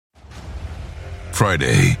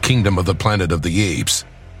Friday, Kingdom of the Planet of the Apes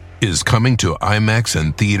is coming to IMAX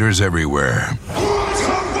and theaters everywhere. What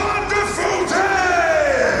a wonderful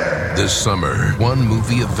day! This summer, one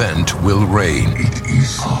movie event will reign. It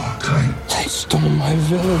is our time. They stole my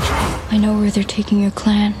village. I know where they're taking your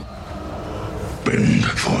clan. Bend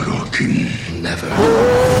for your king. Never.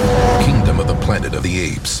 Kingdom of the Planet of the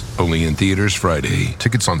Apes. Only in theaters Friday.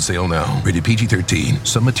 Tickets on sale now. Rated PG-13.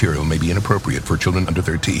 Some material may be inappropriate for children under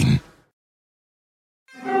 13.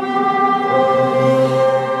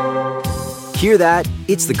 Hear that?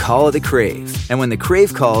 It's the call of the Crave. And when the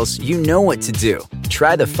Crave calls, you know what to do.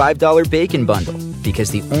 Try the $5 Bacon Bundle.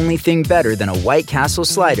 Because the only thing better than a White Castle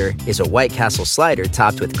slider is a White Castle slider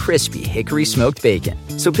topped with crispy hickory smoked bacon.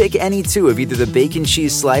 So pick any two of either the Bacon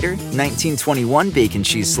Cheese Slider, 1921 Bacon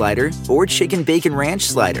Cheese Slider, or Chicken Bacon Ranch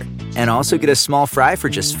Slider. And also get a small fry for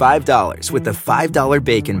just $5 with the $5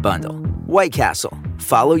 Bacon Bundle. White Castle.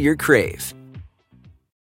 Follow your Crave.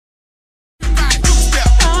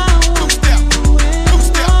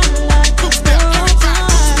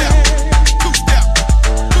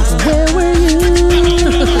 Where were you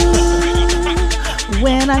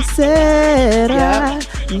when I said I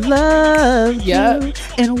loved you?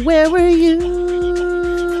 And where were you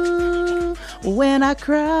when I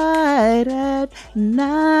cried at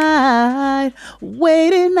night,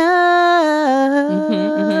 waiting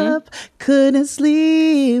up, couldn't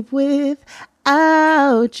sleep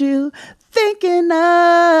without you, thinking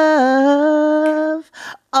of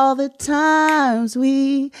all the times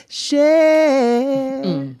we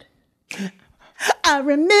shared. I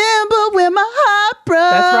remember when my heart broke.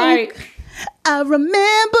 That's right. I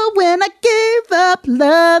remember when I gave up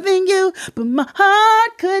loving you, but my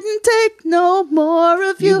heart couldn't take no more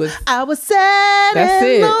of you. I was sad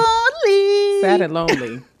and lonely. Sad and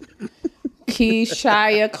lonely.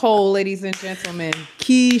 Keisha Cole, ladies and gentlemen.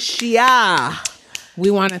 Keisha. We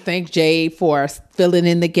want to thank Jade for filling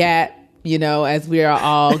in the gap, you know, as we are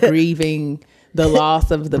all grieving the loss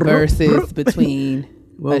of the verses between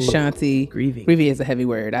Ashanti. Grieving is a heavy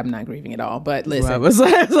word. I'm not grieving at all. But listen, I was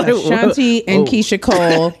like, Ashanti and Keisha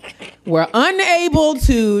Cole were unable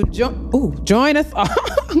to join us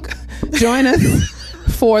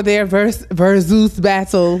for their versus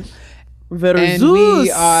battle. And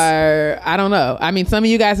we are, I don't know. I mean, some of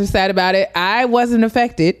you guys are sad about it. I wasn't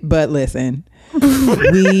affected, but listen.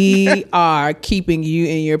 We are keeping you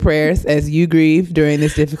in your prayers as you grieve during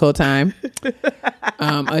this difficult time.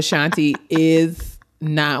 Ashanti is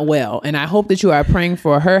not well, and I hope that you are praying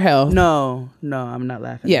for her health. No, I'm not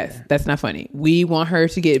laughing. Yes, that's not funny. We want her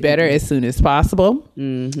to get better as soon as possible,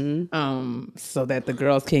 so that the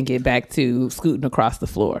girls can get back to scooting across the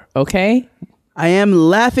floor. Okay. I am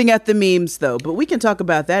laughing at the memes though, but we can talk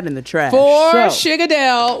about that in the trash. For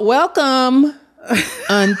Sugadell, welcome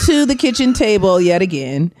unto the kitchen table yet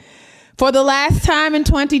again. For the last time in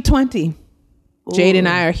 2020, Jade and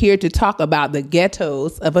I are here to talk about the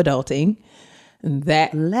ghettos of adulting.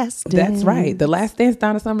 That's right. The Last Dance.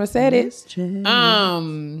 Donna Summer said it. So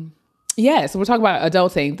we're talking about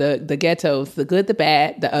adulting, the ghettos, the good, the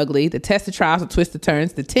bad, the ugly, the test, the trials, the twists, the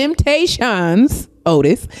turns, the temptations,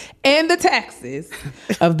 Otis, and the taxes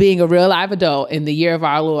of being a real live adult in the year of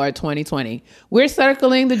our Lord 2020. We're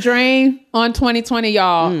circling the drain on 2020,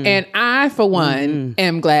 y'all, and I, for one,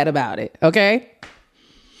 am glad about it. Okay.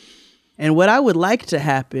 And what I would like to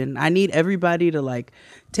happen, I need everybody to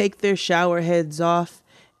take their shower heads off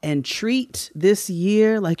and treat this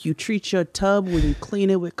year like you treat your tub when you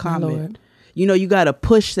clean it with Comet. You know, you got to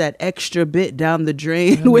push that extra bit down the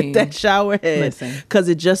drain with that shower head because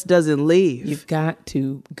it just doesn't leave. You've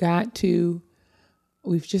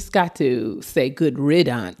we've just got to say good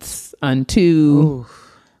riddance unto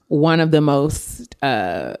one of the most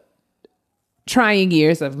trying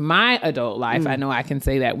years of my adult life. I know I can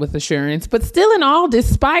say that with assurance, but still in all,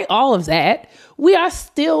 despite all of that, we are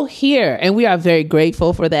still here and we are very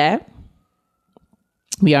grateful for that.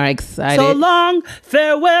 We are excited. So long,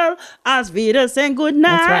 farewell, Asvidas, and good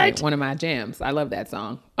night. That's right. One of my jams. I love that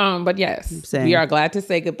song. But yes, we are glad to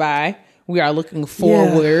say goodbye. We are looking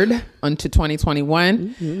forward onto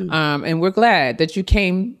 2021. And we're glad that you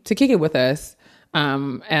came to kick it with us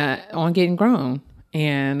on Getting Grown.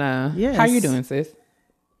 And how you doing, sis?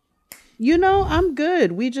 You know, I'm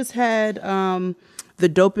good. We just had the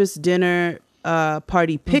dopest dinner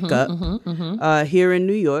party pickup here in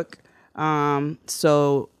New York.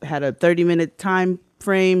 So had a 30-minute time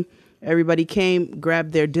frame. Everybody came,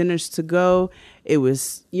 grabbed their dinners to go. It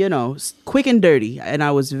was, quick and dirty. And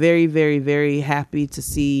I was very, very, very happy to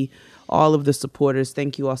see all of the supporters.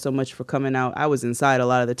 Thank you all so much for coming out. I was inside a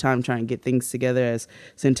lot of the time trying to get things together as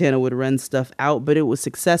Santana would run stuff out, but it was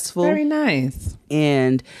successful. Very nice.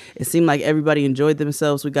 And it seemed like everybody enjoyed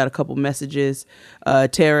themselves. We got a couple messages.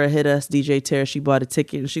 Tara hit us, DJ Tara. She bought a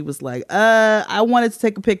ticket and she was like, I wanted to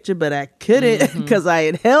take a picture, but I couldn't because I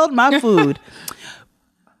had held my food.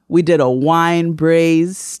 We did a wine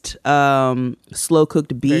braised, slow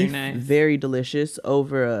cooked beef, very delicious,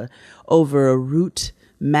 over a root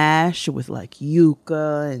mash with like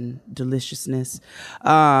yuca and deliciousness.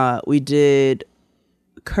 We did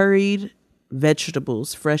curried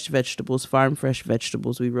vegetables, fresh vegetables, farm fresh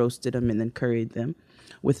vegetables. We roasted them and then curried them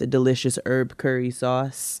with a delicious herb curry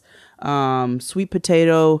sauce. Sweet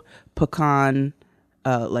potato, pecan,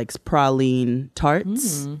 like praline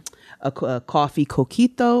tarts. A coffee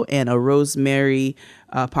coquito, and a rosemary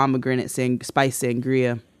pomegranate spice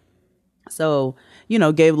sangria. So,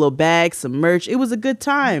 gave a little bag, some merch. It was a good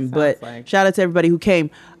time, but shout out to everybody who came.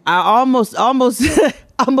 I almost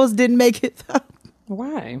didn't make it though.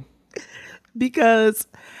 Why? Because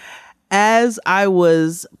as I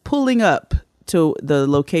was pulling up to the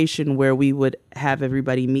location where we would have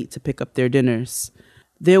everybody meet to pick up their dinners,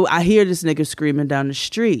 I hear this nigga screaming down the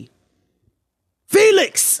street,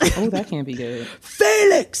 Felix! Oh, that can't be good.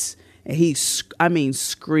 Felix! And he's,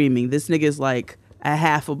 screaming. This nigga is like a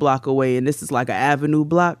half a block away, and this is like an avenue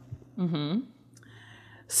block.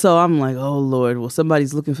 So I'm like, oh, Lord, well,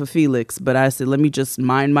 somebody's looking for Felix. But I said, let me just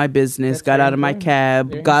mind my business. That's got out of my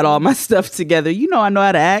cab, got all my stuff together. I know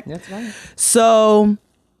how to act. That's right. So,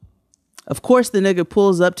 of course, the nigga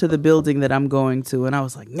pulls up to the building that I'm going to, and I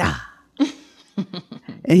was like, nah.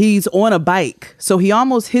 And he's on a bike. So he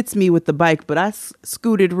almost hits me with the bike, but I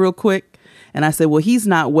scooted real quick. And I said, well, he's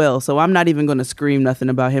not well, so I'm not even going to scream nothing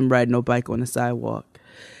about him riding no bike on the sidewalk.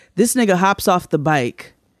 This nigga hops off the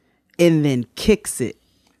bike and then kicks it.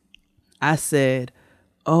 I said,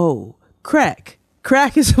 oh, crack.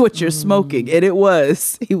 Crack is what you're smoking. And it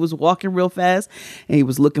was. He was walking real fast and he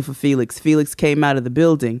was looking for Felix. Felix came out of the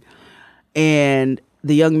building and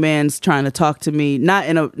the young man's trying to talk to me, not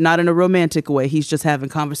in a romantic way. He's just having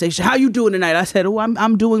conversation. How you doing tonight? I said, oh,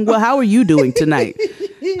 I'm doing well. How are you doing tonight?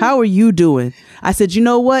 How are you doing? I said, you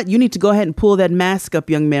know what? You need to go ahead and pull that mask up,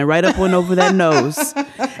 young man, right up on over that nose.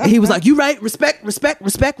 And he was like, you right. Respect.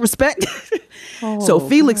 So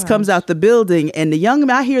Felix comes out the building and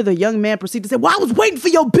I hear the young man proceed to say, well, I was waiting for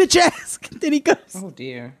your bitch ass. Then he goes, oh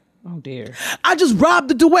dear. I just robbed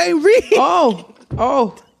the Dwayne Reed.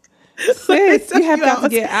 Oh. Sis, you have got to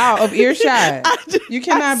get out of earshot. You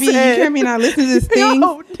cannot listen to this thing.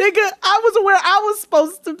 No, nigga, I was where I was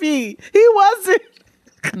supposed to be. He wasn't.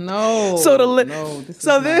 No. So the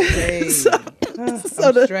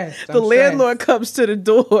landlord comes to the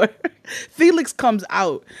door. Felix comes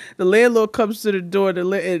out. The landlord comes to the door.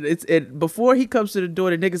 Before he comes to the door,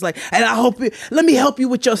 the nigga's like, and let me help you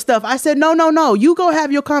with your stuff. I said, no. You go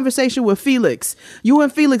have your conversation with Felix. You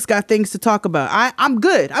and Felix got things to talk about. I'm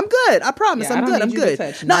good. I promise. I'm good.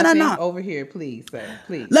 No. Over here, please, sir.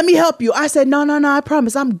 Please. Let me help you. I said, no. I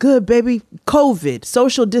promise. I'm good, baby. COVID,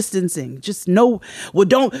 social distancing. Just no. Well,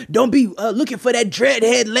 don't be looking for that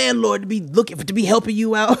dreadhead landlord to be helping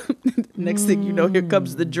you out. Next thing you know, here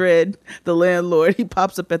comes the dread, the landlord. He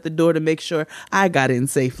pops up at the door to make sure I got in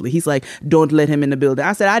safely. He's like, don't let him in the building.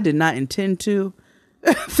 I said, I did not intend to.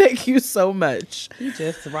 Thank you so much. He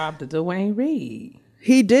just robbed the Dwayne Reed.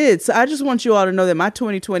 He did. So I just want you all to know that my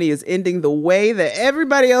 2020 is ending the way that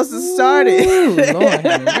everybody else has started. Ooh, Lord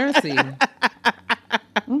have mercy.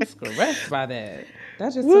 I'm scratched by that.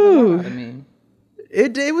 That just took a lot out of me.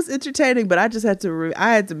 It was entertaining, but I just had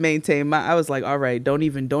to maintain I was like, all right, don't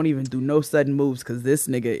even do no sudden moves because this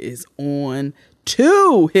nigga is on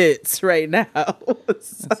 2 hits right now.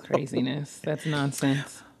 That's craziness. That's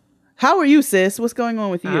nonsense. How are you, sis? What's going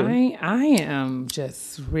on with you? I am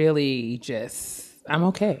just really I'm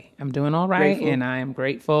okay. I'm doing all right. Grateful. And I am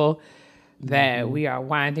grateful that we are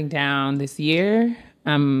winding down this year.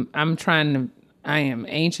 I am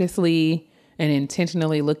anxiously and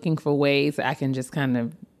intentionally looking for ways I can just kind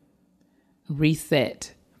of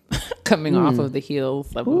reset coming off of the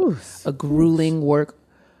heels of a grueling work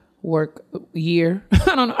year.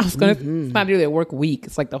 I don't know. It's not really a work week.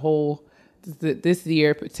 It's like the whole, this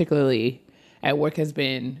year particularly at work has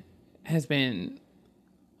been, I was going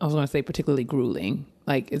to say particularly grueling.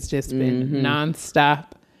 Like it's just been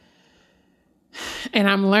nonstop. And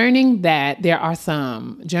I'm learning that there are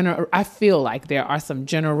I feel like there are some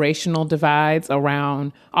generational divides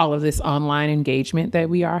around all of this online engagement that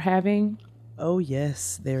we are having. Oh,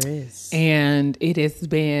 yes, there is. And it has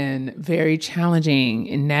been very challenging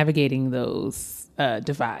in navigating those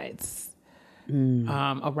divides.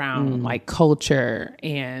 around like culture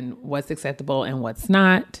and what's acceptable and what's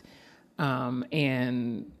not.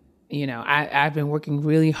 And, you know, I've been working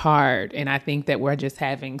really hard, and I think that we're just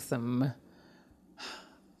having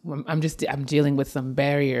I'm dealing with some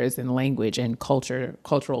barriers in language and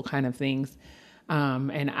cultural kind of things.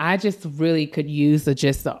 And I just really could use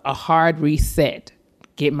a hard reset,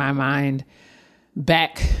 get my mind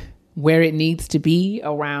back where it needs to be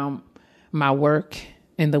around my work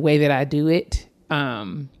and the way that I do it.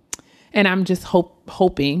 And I'm just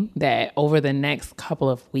hoping that over the next couple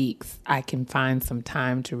of weeks, I can find some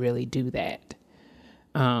time to really do that.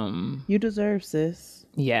 You deserve, sis.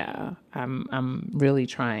 Yeah, I'm really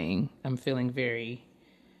trying. I'm feeling very...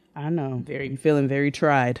 I know. You're feeling very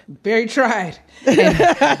tried. Very tried.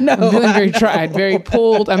 No, I'm feeling very tried, very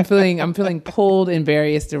pulled. I'm feeling pulled in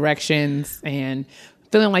various directions and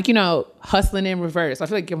feeling like, you know, hustling in reverse. I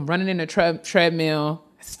feel like I'm running in a treadmill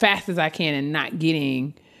as fast as I can and not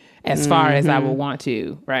getting as far as I would want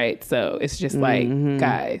to, right? So it's just like,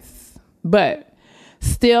 guys. But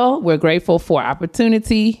still, we're grateful for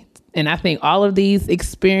opportunity. And I think all of these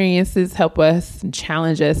experiences help us and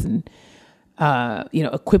challenge us and, you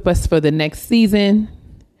know, equip us for the next season.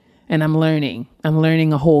 And I'm learning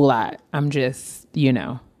a whole lot. I'm just, you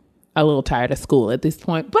know, a little tired of school at this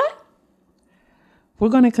point, but we're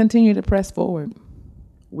going to continue to press forward.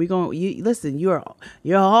 Listen, you're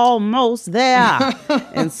almost there.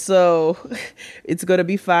 And so it's going to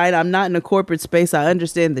be fine. I'm not in a corporate space. I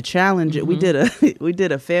understand the challenge. We did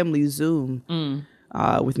a family Zoom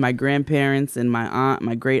with my grandparents and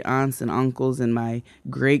my great aunts and uncles and my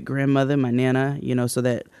great grandmother, my nana, you know, so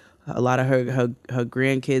that a lot of her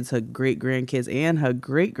grandkids, her great grandkids, and her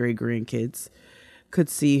great great grandkids could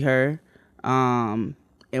see her.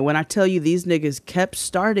 And when I tell you, these niggas kept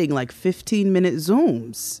starting like 15-minute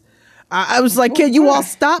Zooms. I was like, can you all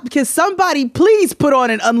stop? Can somebody please put on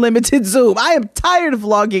an unlimited Zoom? I am tired of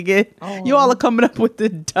logging in. Oh. You all are coming up with the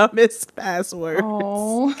dumbest passwords.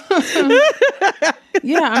 Oh.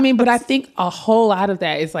 Yeah, I mean, but I think a whole lot of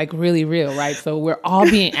that is like really real, right? So we're all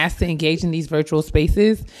being asked to engage in these virtual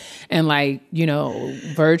spaces, and like, you know,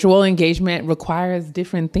 virtual engagement requires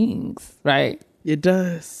different things, right? It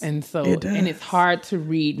does. And so, and it's hard to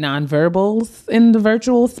read nonverbals in the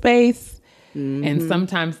virtual space. And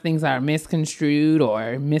sometimes things are misconstrued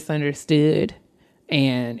or misunderstood.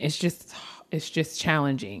 And it's just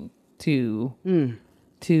challenging to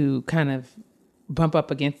kind of bump up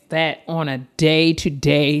against that on a day to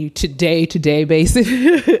day basis.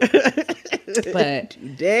 But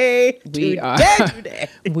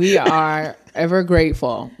we are ever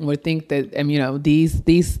grateful. We think that, you know,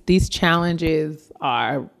 these challenges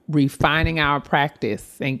are refining our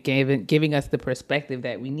practice and giving us the perspective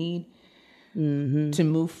that we need to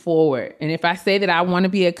move forward. And if I say that I want to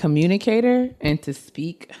be a communicator and to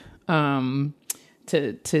speak to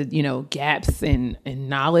you know, gaps in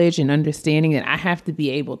knowledge and understanding, that I have to be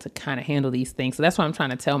able to kind of handle these things. So that's why I'm trying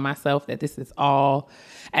to tell myself that this is all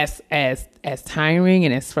as tiring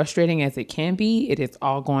and as frustrating as it can be. It is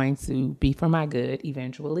all going to be for my good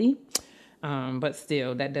eventually. But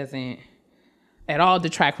still, that doesn't at all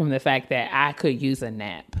detract from the fact that I could use a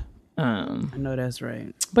nap. I know that's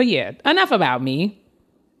right. But yeah, enough about me.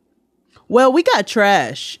 Well, we got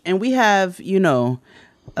trash, and we have, you know,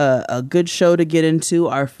 a good show to get into,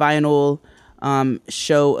 our final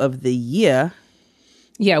show of the year.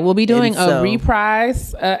 Yeah, we'll be doing a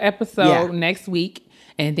reprise episode next week,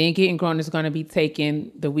 and then Getting Grown is going to be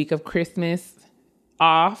taking the week of Christmas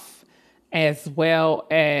off, as well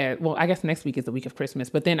as, well, I guess next week is the week of Christmas,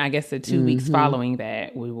 but then I guess the 2 weeks following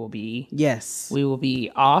that we will be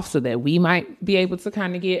off, so that we might be able to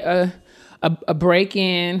kind of get a break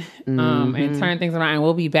in and turn things around. And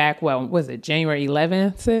we'll be back, well, was it January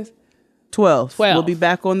 11th, sis? 12th. We'll be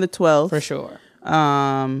back on the 12th. For sure.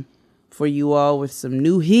 For you all with some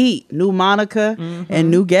new heat, new Monica, and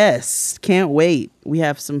new guests. Can't wait. We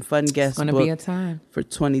have some fun guests. It's going to be a time. For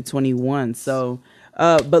 2021. So,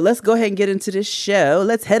 but let's go ahead and get into this show.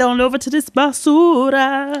 Let's head on over to this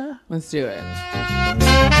basura. Let's do it.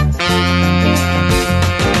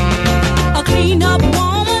 A clean up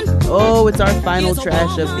woman. Oh, it's our final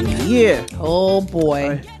trash of the year. Oh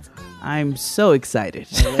boy. I'm so excited.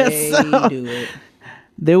 Do it.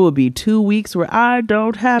 There will be 2 weeks where I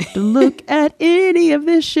don't have to look at any of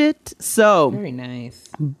this shit. So very nice.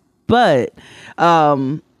 But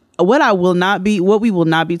what we will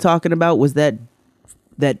not be talking about was that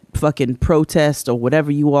fucking protest or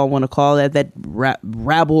whatever you all want to call it, that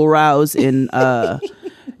rabble rouse in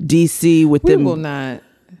DC with them. We will not.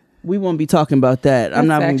 We won't be talking about that. I'm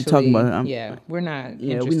not going to be talking about it. We're not.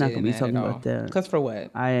 Yeah, we're not going to be talking about that. Because for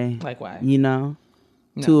what? Like why? You know,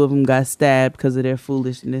 no. 2 of them got stabbed because of their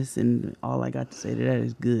foolishness, and all I got to say to that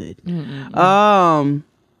is good. Mm-mm.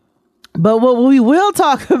 But what we will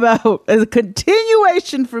talk about is a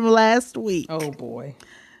continuation from last week. Oh boy.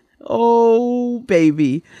 Oh,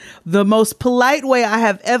 baby. The most polite way I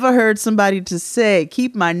have ever heard somebody to say,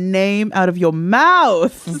 keep my name out of your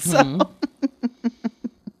mouth.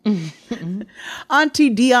 Mm-hmm. Auntie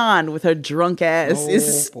Dion with her drunk ass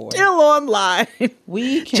is still online.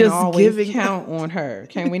 We can just always count on her.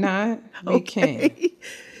 Can we not? We can.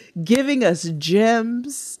 Giving us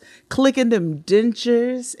gems, clicking them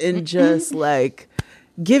dentures, and just like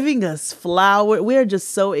giving us flower. We're just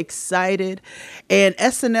so excited. And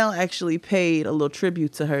SNL actually paid a little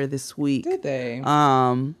tribute to her this week. Did they?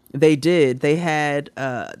 They did. They had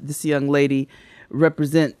this young lady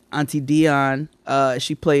represent Auntie Dion.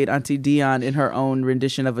 She played Auntie Dion in her own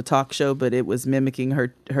rendition of a talk show, but it was mimicking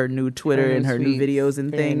her new Twitter and her new videos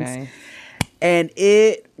and Very things. Nice. And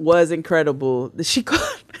it was incredible.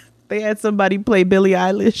 They had somebody play Billie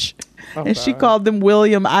Eilish, and she called them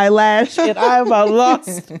William Eyelash, and I about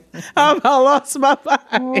lost my mind.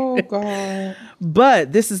 Oh God!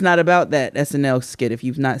 But this is not about that SNL skit. If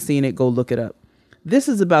you've not seen it, go look it up. This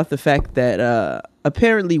is about the fact that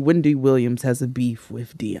apparently Wendy Williams has a beef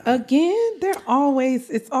with Dion. Again,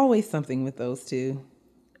 it's always something with those two.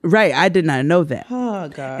 Right, I did not know that. Oh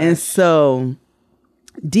God! And so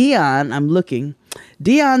Dion,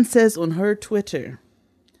 Dion says on her Twitter,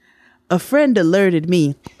 a friend alerted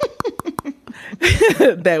me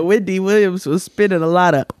that Wendy Williams was spending a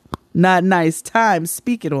lot of not nice time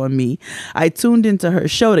speaking on me. I tuned into her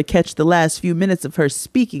show to catch the last few minutes of her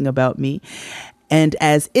speaking about me. And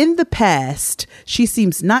as in the past, she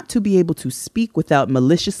seems not to be able to speak without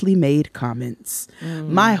maliciously made comments.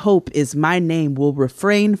 My hope is my name will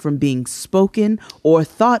refrain from being spoken or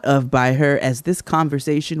thought of by her, as this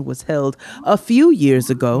conversation was held a few years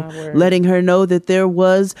ago, letting her know that there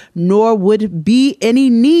was nor would be any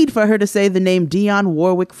need for her to say the name Dionne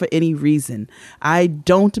Warwick for any reason. I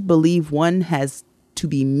don't believe one has to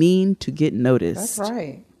be mean to get noticed. That's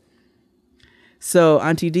right. So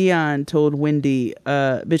Auntie Dion told Wendy,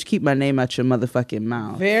 bitch, keep my name out your motherfucking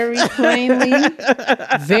mouth. Very plainly,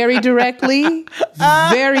 very directly,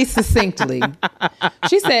 very succinctly.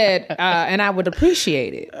 She said, and I would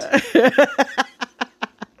appreciate it.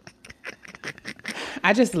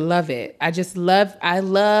 I just love it. I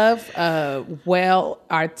love well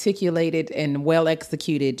articulated and well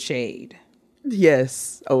executed shade.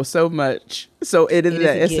 Yes. Oh, so much. So in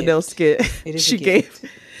that SNL skit,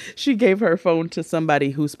 she gave her phone to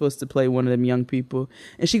somebody who's supposed to play one of them young people.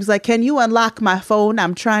 And she was like, can you unlock my phone?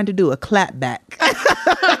 I'm trying to do a clapback.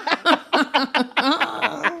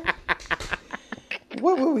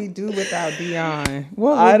 What would we do without Dion?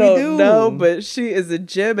 What would I don't we do? know, but she is a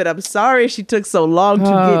gem, and I'm sorry she took so long to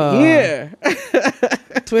get here.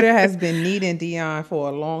 Twitter has been needing Dion for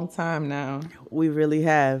a long time now. We really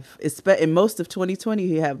have. In most of 2020,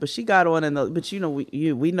 we have. But she got on but you know,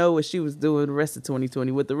 we know what she was doing the rest of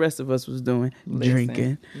 2020. What the rest of us was doing,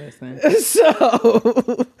 drinking. Listen.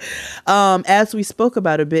 So, as we spoke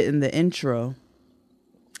about a bit in the intro,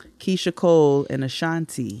 Keisha Cole and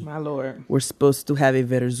Ashanti, my lord, were supposed to have a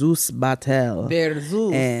versus battle.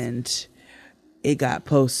 Versus. And it got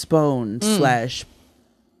postponed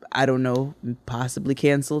 / I don't know, possibly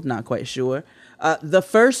canceled, not quite sure. The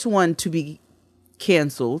first one to be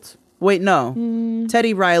canceled. Wait, no.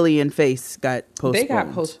 Teddy Riley and Face got postponed. They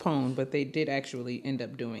got postponed, but they did actually end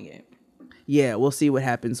up doing it. Yeah, we'll see what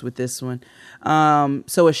happens with this one.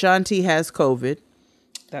 So Ashanti has COVID.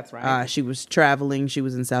 That's right. She was traveling. She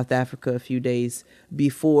was in South Africa a few days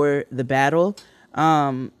before the battle.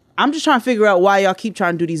 I'm just trying to figure out why y'all keep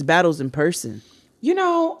trying to do these battles in person. You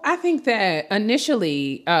know, I think that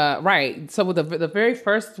initially, right. So with the very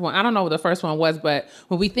first one, I don't know what the first one was, but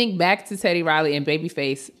when we think back to Teddy Riley and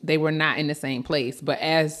Babyface, they were not in the same place. But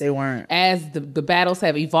as the battles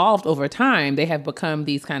have evolved over time, they have become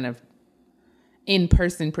these kind of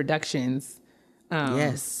in-person productions.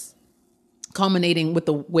 Yes. Culminating with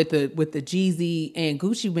the Jeezy and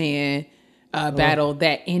Gucci Mane battle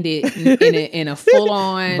that ended in a full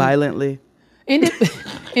on violently.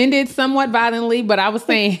 Ended somewhat violently, but I was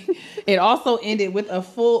saying it also ended with a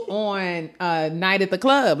full on night at the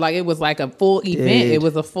club. Like it was like a full event. It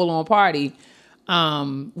was a full on party,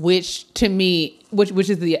 which to me, which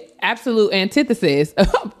is the absolute antithesis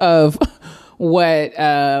of what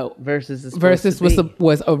versus was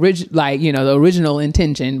the original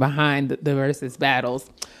intention behind the versus battles.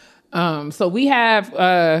 So we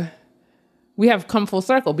have we have come full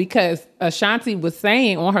circle, because Ashanti was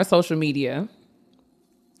saying on her social media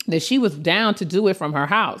that she was down to do it from her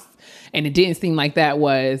house. And it didn't seem like that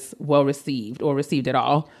was well received or received at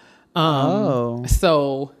all.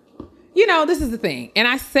 So, this is the thing. And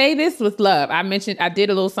I say this with love. I did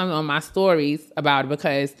a little something on my stories about it,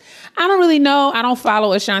 because I don't really know. I don't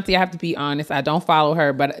follow Ashanti. I have to be honest. I don't follow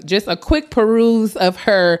her, but just a quick peruse of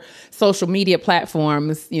her social media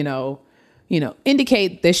platforms,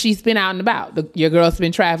 indicate that she's been out and about. Your girl's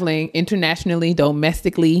been traveling internationally,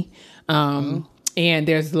 domestically. And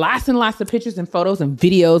there's lots and lots of pictures and photos and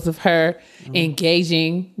videos of her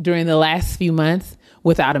engaging during the last few months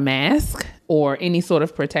without a mask or any sort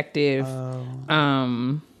of protective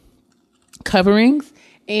coverings.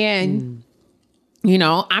 And,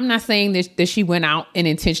 I'm not saying that she went out and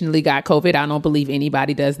intentionally got COVID. I don't believe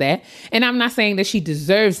anybody does that. And I'm not saying that she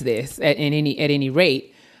deserves this at any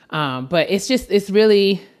rate. But it's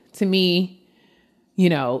really, to me,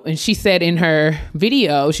 and she said in her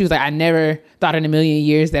video, she was like, I never thought in a million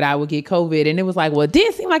years that I would get COVID. And it was like, well, it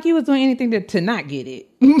didn't seem like you was doing anything to not get it.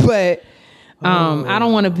 But I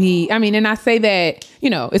don't want to be, and I say that,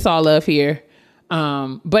 it's all love here.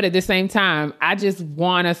 But at the same time, I just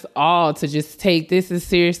want us all to just take this as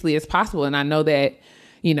seriously as possible. And I know that,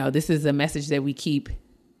 this is a message that we keep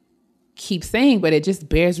saying, but it just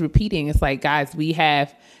bears repeating. It's like, guys, we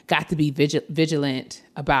have got to be vigilant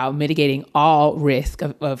about mitigating all risk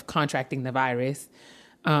of contracting the virus.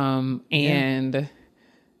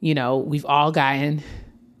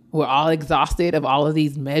 We're all exhausted of all of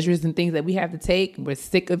these measures and things that we have to take. We're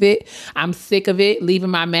sick of it. I'm sick of it, leaving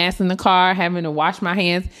my mask in the car, having to wash my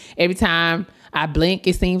hands every time I blink,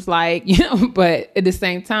 it seems like, but at the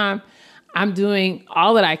same time, I'm doing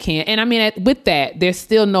all that I can. And with that, there's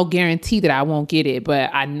still no guarantee that I won't get it. But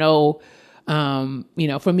I know,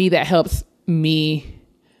 for me, that helps me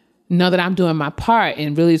know that I'm doing my part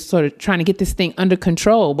and really sort of trying to get this thing under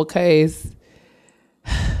control, because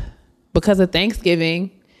of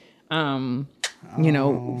Thanksgiving,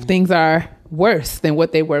 things are worse than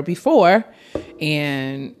what they were before.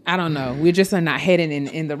 And I don't know, we just are not heading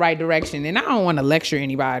in the right direction. And I don't want to lecture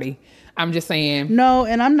anybody. I'm just saying. No,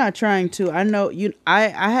 and I'm not trying to. I know I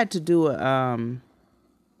had to do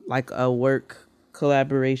a work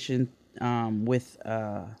collaboration with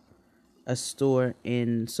a store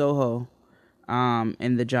in Soho,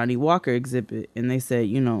 in the Johnny Walker exhibit, and they said,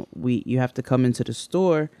 you have to come into the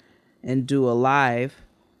store and do a live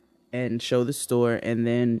and show the store, and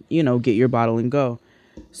then get your bottle and go.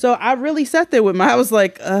 So I really sat there I was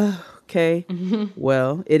like, okay,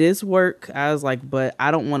 well, it is work. I was like, but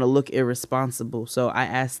I don't want to look irresponsible. So I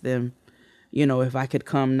asked them, if I could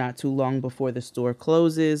come not too long before the store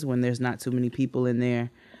closes, when there's not too many people in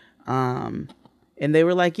there. And they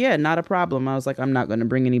were like, yeah, not a problem. I was like, I'm not going to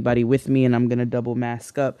bring anybody with me, and I'm going to double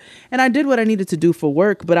mask up. And I did what I needed to do for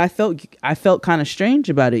work, but I felt kind of strange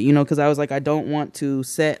about it, because I was like, I don't want to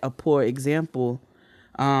set a poor example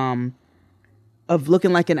of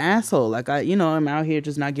looking like an asshole. Like I'm out here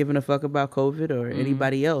just not giving a fuck about COVID or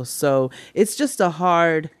anybody else. So it's just a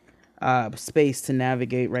hard space to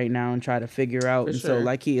navigate right now and try to figure out. And so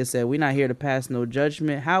like he has said, we're not here to pass no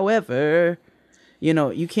judgment. However,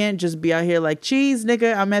 you can't just be out here like, cheese,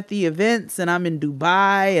 nigga, I'm at the events and I'm in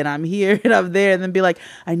Dubai and I'm here and I'm there, and then be like,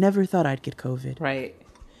 I never thought I'd get COVID. Right.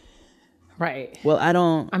 Well,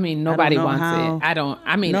 nobody nobody wants it. I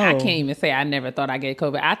can't even say I never thought I'd get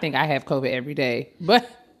COVID. I think I have COVID every day. But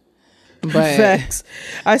facts.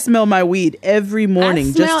 I smell my weed every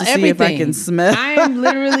morning just to see if I can smell. I am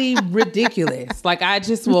literally ridiculous. Like, I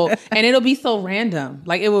just will, and it'll be so random.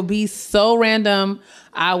 Like, it will be so random.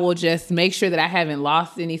 I will just make sure that I haven't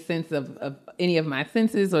lost any sense of any of my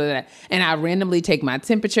senses, and I randomly take my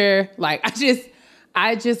temperature. Like,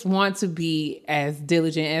 I just want to be as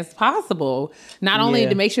diligent as possible, not only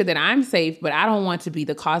to make sure that I'm safe, but I don't want to be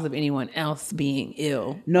the cause of anyone else being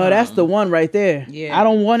ill. No, that's the one right there. Yeah. I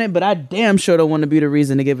don't want it, but I damn sure don't want to be the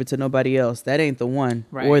reason to give it to nobody else. That ain't the one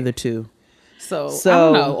or the two. So I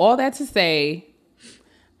don't know. All that to say,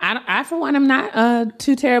 I for one, am not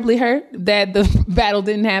too terribly hurt that the battle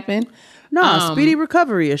didn't happen. No, speedy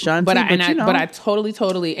recovery, Ashanti. But I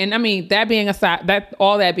totally, and that being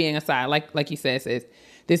aside, like you said, sis,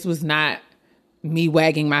 this was not me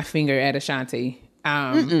wagging my finger at Ashanti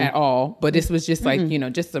at all. But this was just like,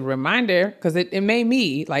 just a reminder, because it made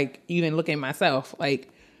me like even look at myself like,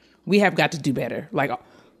 we have got to do better. Like,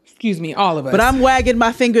 excuse me, all of us. But I'm wagging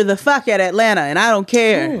my finger the fuck at Atlanta, and I don't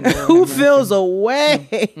care who feels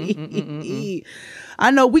away. I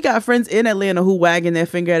know we got friends in Atlanta who wagging their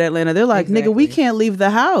finger at Atlanta. They're like, nigga, we can't leave the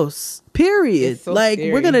house. Period. So like,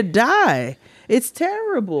 scary. We're going to die. It's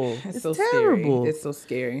terrible. It's so terrible. Scary. It's so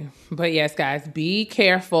scary. But yes, guys, be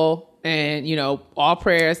careful. And, all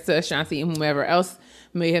prayers to Ashanti and whomever else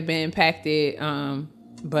may have been impacted.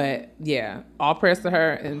 But yeah, all prayers to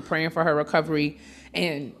her and praying for her recovery.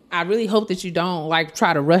 And I really hope that you don't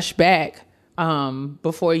try to rush back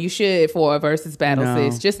before you should for a versus battle,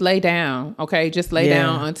 sis. Just lay down, okay? Just lay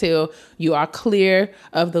down until you are clear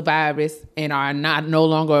of the virus and are no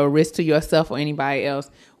longer a risk to yourself or anybody else.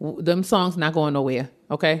 Them songs not going nowhere,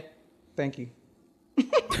 okay? Thank you.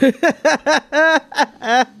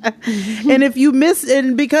 And if you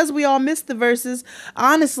and because we all missed the verses,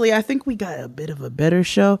 honestly, I think we got a bit of a better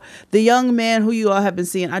show. The young man who you all have been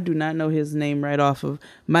seeing, I do not know his name right off of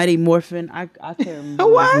Mighty Morphin. I can't remember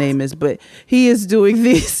what his name is, but he is doing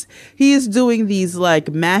these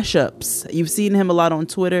mashups. You've seen him a lot on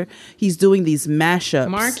Twitter. He's doing these mashups.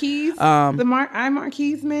 Marquise,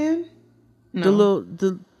 Marquise man. No.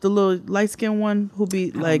 The little light skinned one who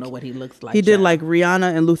be I don't know what he looks like. He did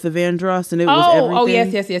Rihanna and Luther Vandross, and it was everything. Oh,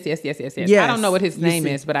 yes. I don't know what his name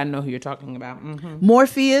is, but I know who you're talking about. Mm-hmm.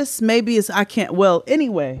 Morpheus, maybe I can't. Well,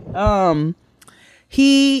 anyway,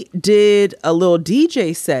 he did a little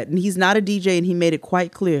DJ set, and he's not a DJ, and he made it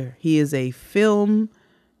quite clear he is a film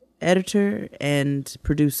editor and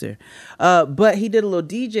producer. But he did a little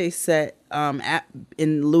DJ set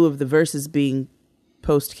in lieu of the verses being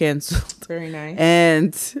post canceled. Very nice.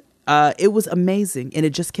 And it was amazing, and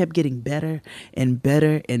it just kept getting better and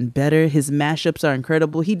better and better. His mashups are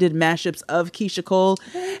incredible. He did mashups of Keisha Cole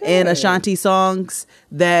and Ashanti songs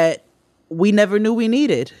that we never knew we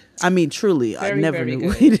needed. I mean, truly, I never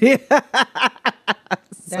knew we needed.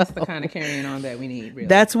 That's the kind of carrying on that we need, really.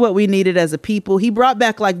 That's what we needed as a people. He brought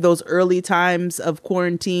back those early times of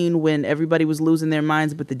quarantine when everybody was losing their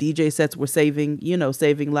minds, but the DJ sets were saving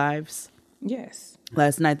lives. Yes.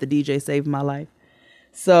 Last night, the DJ saved my life.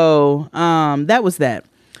 So that was that.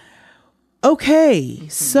 Okay,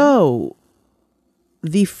 so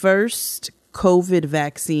the first COVID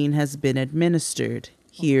vaccine has been administered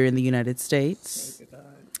here in the United States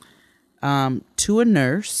to a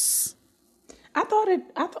nurse.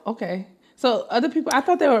 Okay. So other people, I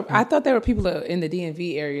thought there were people in the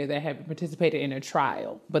DMV area that had participated in a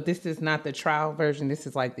trial, but this is not the trial version. This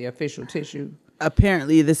is the official tissue.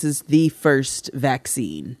 Apparently, this is the first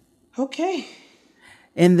vaccine. Okay.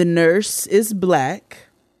 And the nurse is Black.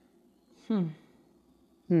 I'm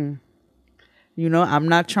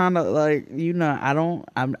not trying to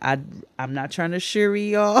I'm not trying to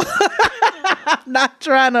Shuri y'all. I'm not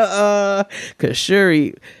trying to cause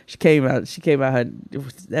Shuri she came out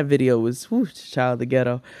that video was child of the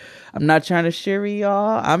ghetto. I'm not trying to Shuri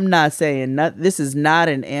y'all. I'm not saying this is not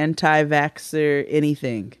an anti-vaxxer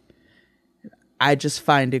anything. I just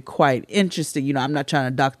find it quite interesting. I'm not trying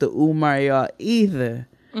to Dr. Umar y'all either,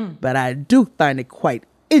 but I do find it quite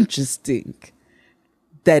interesting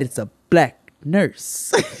that it's a Black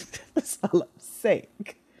nurse. That's all I'm saying.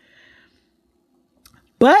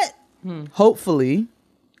 But hopefully,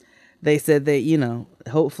 they said that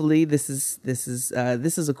hopefully this is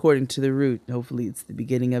according to the root. Hopefully, it's the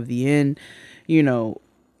beginning of the end.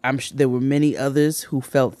 I'm sure there were many others who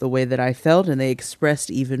felt the way that I felt, and they expressed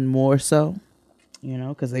even more so.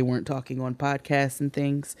 Because they weren't talking on podcasts and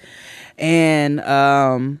things. And,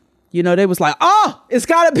 they was like, oh, it's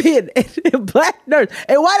got to be a Black nurse.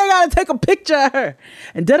 And why they got to take a picture of her?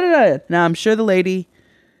 And da-da-da. Now, I'm sure the lady,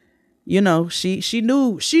 she knew what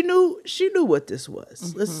this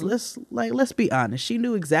was. Mm-hmm. Let's be honest. She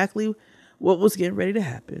knew exactly what was getting ready to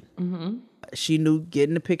happen. Mm-hmm. She knew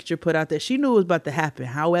getting the picture put out there. She knew it was about to happen.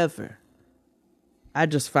 However, I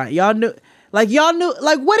just find what are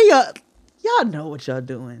y'all... Y'all know what y'all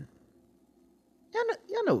doing. Y'all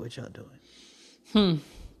know what y'all doing.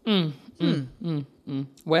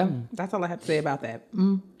 Well, that's all I have to say about that.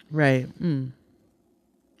 Right.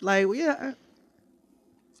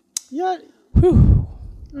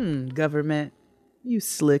 Government, you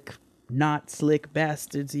slick, not slick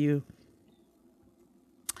bastards, you.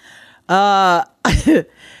 So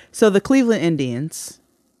the Cleveland Indians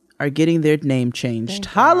are getting their name changed.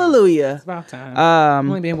 Hallelujah. It's about time. I've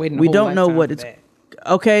only been waiting we don't know what it's...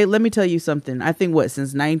 Okay, let me tell you something. I think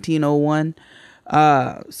since 1901.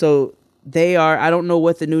 So they are... I don't know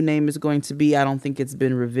what the new name is going to be. I don't think it's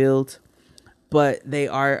been revealed. But they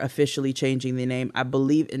are officially changing the name, I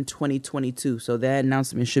believe, in 2022. So that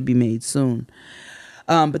announcement should be made soon.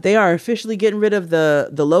 But they are officially getting rid of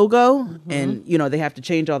the logo. Mm-hmm. And, they have to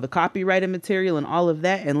change all the copyrighted material and all of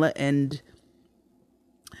that. And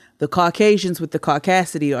the Caucasians with the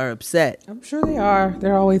caucasity are upset. I'm sure they are.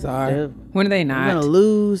 They always are. When are they not? We're gonna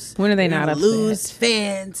lose. When are they not upset? Lose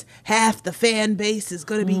fans. Half the fan base is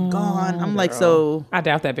gonna be gone. I'm like, so I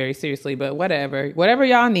doubt that very seriously, but whatever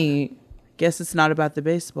y'all need. Guess it's not about the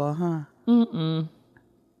baseball, huh?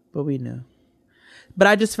 But we knew. But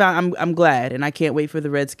I just found I'm glad, and I can't wait for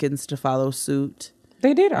the Redskins to follow suit.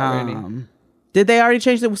 They did already. Did they already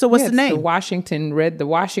change it? So what's the name? The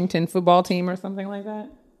Washington football team or something like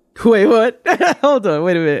that. Wait, what? Hold on.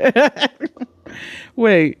 Wait a minute.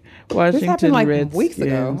 Wait, Washington This happened like Redskins. weeks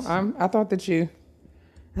ago. I thought we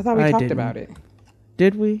talked about it.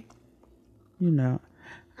 Did we? You know.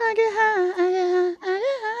 I get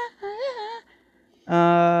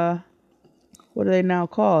high. What are they now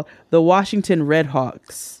called? The Washington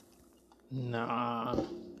Redhawks. Nah.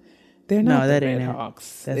 They're not the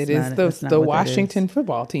Redhawks. It is the Washington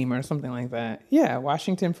football team or something like that. Yeah,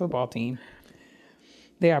 Washington football team.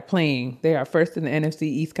 They are playing. They are first in the NFC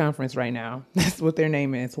East Conference right now. That's what their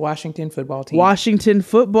name is. Washington football team. Washington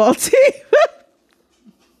football team.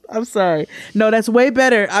 I'm sorry. No, that's way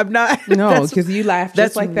better. I'm not. No, because you laughed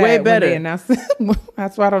just like that. Way better. When they announced.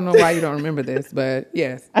 That's why I don't know why you don't remember this, but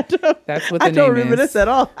yes, that's what the name is. I don't remember this at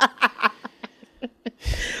all.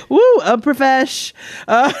 Woo, unprofesh.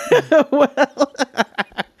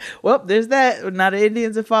 Well, there's that. Now the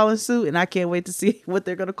Indians are following suit, and I can't wait to see what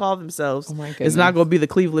they're going to call themselves. Oh my goodness. It's not going to be the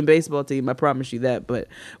Cleveland baseball team. I promise you that, but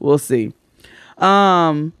we'll see.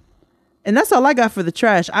 And that's all I got for the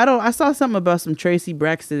trash. I saw something about some Tracy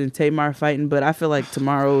Braxton and Tamar fighting, but I feel like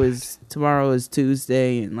tomorrow is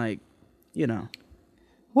Tuesday, and like, you know.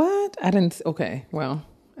 What? I didn't. Okay. Well,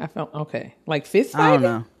 I felt okay. Like fist fighting? I don't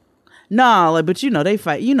know. No, like, but you know they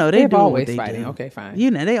fight. You know they're always fighting. Okay, fine.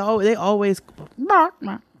 You know they always.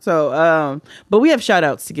 So, but we have shout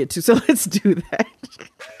outs to get to, so let's do that.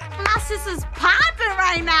 My sister's popping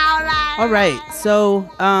right now. Like. All right, so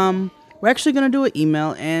we're actually gonna do an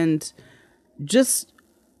email, and just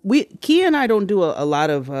Kia and I don't do a lot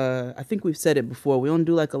of. I think we've said it before. We don't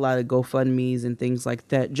do like a lot of GoFundMe's and things like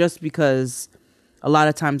that, just because a lot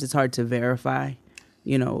of times it's hard to verify.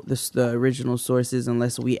 You know, the original sources,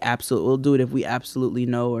 unless we'll do it if we absolutely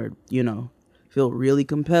know or, you know, feel really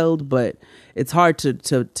compelled. But it's hard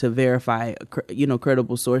to verify, you know,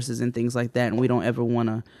 credible sources and things like that. And we don't ever want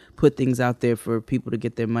to put things out there for people to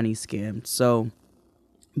get their money scammed. So,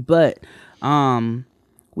 but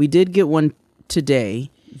we did get one today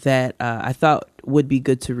that I thought would be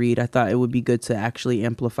good to read. I thought it would be good to actually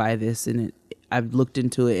amplify this. And I've looked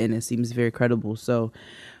into it and it seems very credible. So,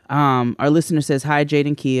 our listener says, "Hi, Jade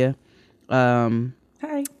and Kia.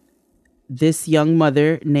 Hi. This young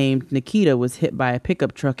mother named Nikita was hit by a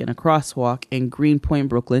pickup truck in a crosswalk in Greenpoint,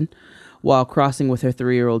 Brooklyn, while crossing with her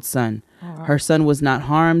 3-year-old son. Oh. Her son was not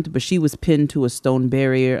harmed, but she was pinned to a stone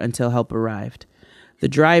barrier until help arrived. The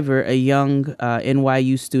driver, a young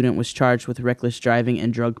NYU student, was charged with reckless driving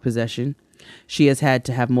and drug possession. She has had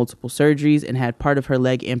to have multiple surgeries and had part of her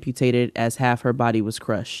leg amputated as half her body was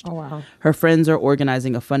crushed. Oh, wow. Her friends are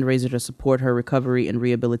organizing a fundraiser to support her recovery and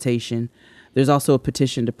rehabilitation. There's also a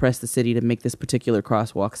petition to press the city to make this particular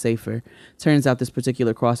crosswalk safer. Turns out this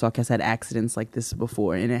particular crosswalk has had accidents like this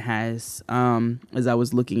before, and it has, as I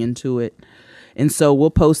was looking into it. And so we'll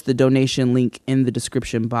post the donation link in the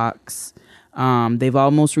description box. They've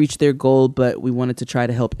almost reached their goal, but we wanted to try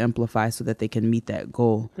to help amplify so that they can meet that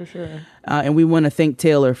goal. For sure. And we want to thank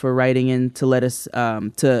Taylor for writing in to let us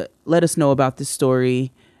know about this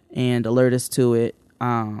story and alert us to it.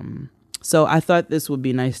 So I thought this would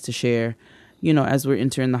be nice to share, you know, as we're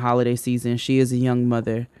entering the holiday season. She is a young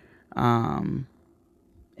mother. And,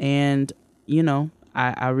 you know,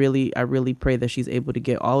 I really pray that she's able to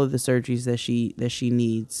get all of the surgeries that she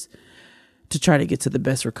needs to try to get to the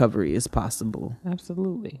best recovery as possible.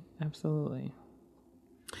 Absolutely.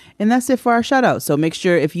 And that's it for our shout out. So make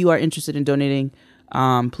sure if you are interested in donating,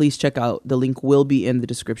 please check out. The link will be in the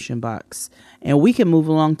description box. And we can move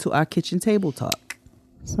along to our kitchen table talk.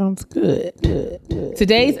 Sounds good.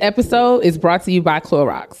 Today's episode is brought to you by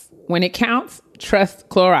Clorox. When it counts, trust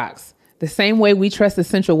Clorox. The same way we trust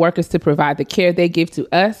essential workers to provide the care they give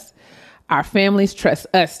to us, our families trust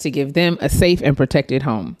us to give them a safe and protected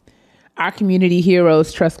home. Our community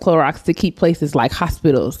heroes trust Clorox to keep places like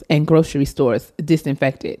hospitals and grocery stores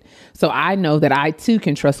disinfected. So I know that I too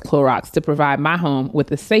can trust Clorox to provide my home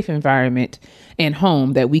with a safe environment and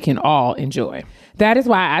home that we can all enjoy. That is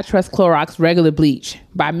why I trust Clorox regular bleach.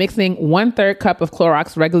 By mixing 1/3 cup of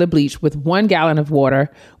Clorox regular bleach with 1 gallon of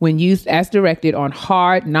water, when used as directed on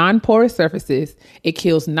hard, non-porous surfaces, it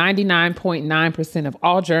kills 99.9% of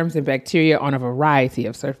all germs and bacteria on a variety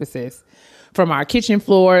of surfaces. From our kitchen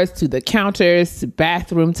floors to the counters to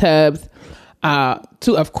bathroom tubs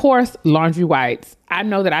to, of course, laundry whites. I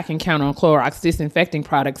know that I can count on Clorox disinfecting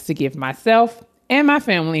products to give myself and my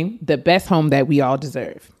family the best home that we all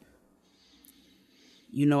deserve.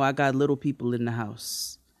 You know, I got little people in the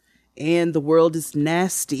house. And the world is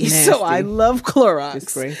nasty. So I love Clorox.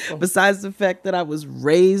 Disgraceful. Besides the fact that I was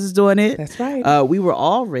raised on it. That's right. We were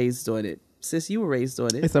all raised on it. Sis, you were raised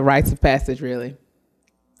on it. It's a rites of passage, really.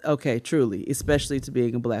 Okay, truly. Especially to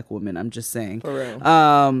being a black woman. I'm just saying. For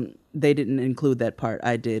real. They didn't include that part.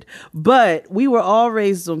 I did. But we were all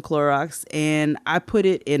raised on Clorox, and I put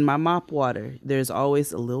it in my mop water. There's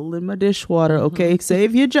always a little in my dishwater, okay?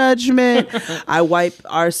 Save your judgment. I wipe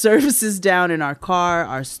our surfaces down in our car,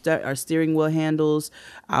 our steering wheel handles,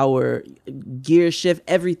 our gear shift,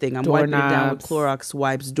 everything. I'm wiping it down with Clorox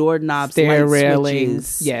wipes, doorknobs, stair light railings.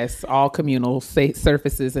 switches. Yes, all communal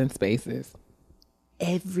surfaces and spaces.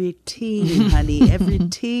 Everything, honey,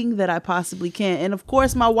 everything that I possibly can. And of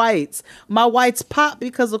course, my whites pop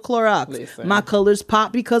because of Clorox. Listen. My colors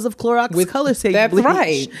pop because of Clorox color safe That's bleach.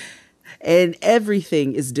 right. And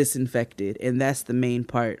everything is disinfected. And that's the main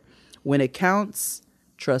part. When it counts,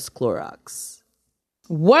 trust Clorox.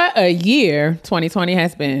 What a year 2020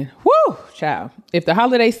 has been. Woo, child. If the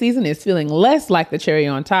holiday season is feeling less like the cherry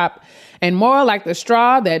on top and more like the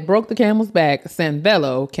straw that broke the camel's back,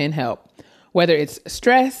 Sanvello can help. Whether it's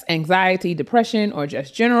stress, anxiety, depression, or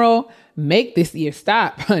just general, make this year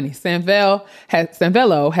stop, honey. Sanvello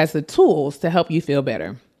has the tools to help you feel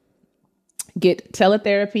better. Get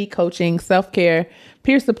teletherapy, coaching, self-care,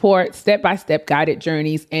 peer support, step-by-step guided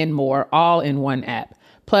journeys, and more, all in one app.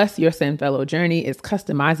 Plus, your Sanvello journey is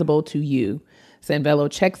customizable to you.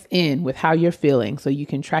 Sanvello checks in with how you're feeling so you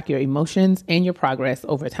can track your emotions and your progress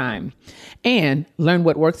over time and learn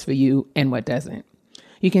what works for you and what doesn't.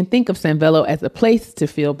 You can think of Sanvello as a place to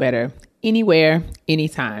feel better, anywhere,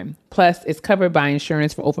 anytime. Plus, it's covered by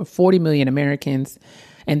insurance for over 40 million Americans,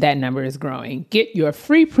 and that number is growing. Get your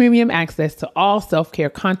free premium access to all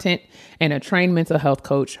self-care content and a trained mental health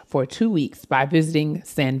coach for 2 weeks by visiting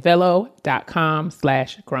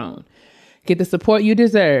sanvello.com/grown. Get the support you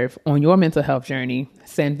deserve on your mental health journey.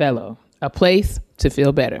 Sanvello, a place to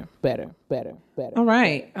feel better. All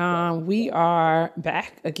right. We are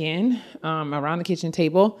back again around the kitchen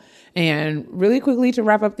table. And really quickly to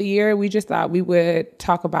wrap up the year, we just thought we would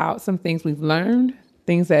talk about some things we've learned,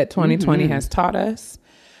 things that 2020 has taught us,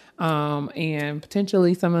 and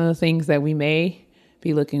potentially some of the things that we may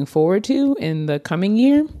be looking forward to in the coming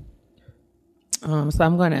year. So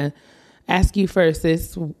I'm going to ask you first,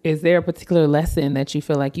 is there a particular lesson that you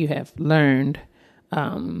feel like you have learned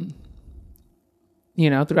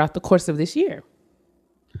throughout the course of this year?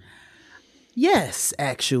 Yes,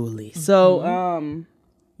 actually. So,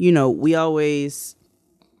 we always,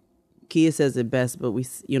 Kia says it best, but we,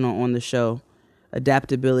 on the show,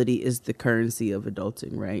 adaptability is the currency of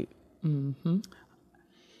adulting, right? Mm-hmm.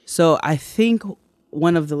 So I think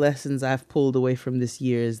one of the lessons I've pulled away from this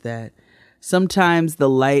year is that sometimes the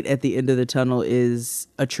light at the end of the tunnel is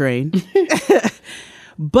a train,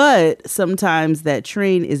 but sometimes that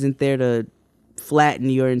train isn't there to flatten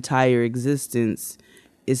your entire existence.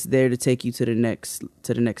 It's there to take you to the next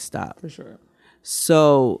stop. For sure.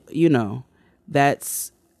 So,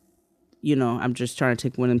 that's, I'm just trying to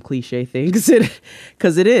take one of them cliche things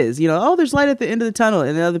because it is, there's light at the end of the tunnel.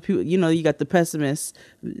 And the other people, you got the pessimists,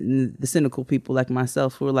 the cynical people like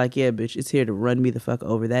myself who are like, yeah, bitch, it's here to run me the fuck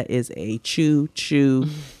over. That is a choo-choo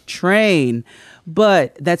train.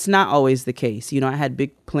 But that's not always the case. I had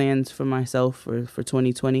big plans for myself for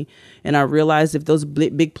 2020. And I realized if those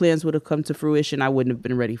big plans would have come to fruition, I wouldn't have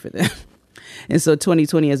been ready for them. And so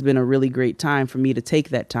 2020 has been a really great time for me to take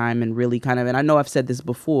that time and really and I know I've said this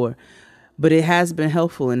before, but it has been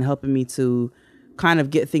helpful in helping me to kind of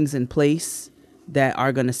get things in place that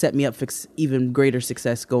are going to set me up for even greater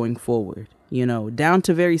success going forward, down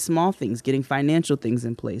to very small things, getting financial things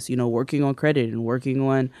in place, working on credit and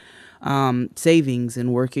working on savings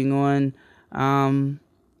and working on,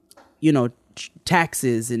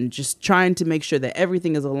 taxes and just trying to make sure that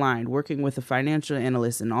everything is aligned, working with a financial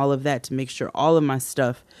analyst and all of that to make sure all of my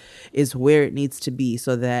stuff is where it needs to be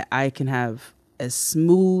so that I can have as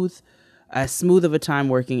smooth of a time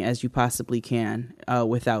working as you possibly can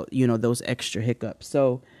without, those extra hiccups.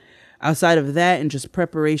 So outside of that and just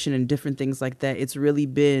preparation and different things like that, it's really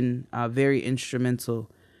been very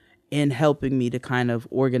instrumental in helping me to kind of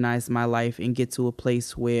organize my life and get to a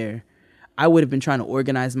place where I would have been trying to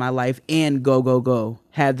organize my life and go,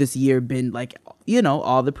 had this year been like,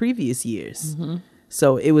 all the previous years. Mm-hmm.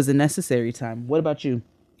 So it was a necessary time. What about you?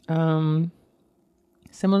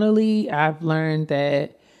 Similarly, I've learned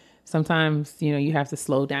that sometimes, you have to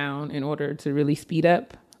slow down in order to really speed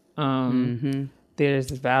up.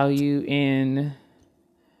 There's value in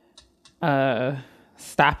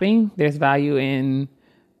stopping. There's value in,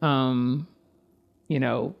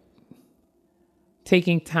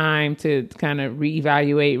 taking time to kind of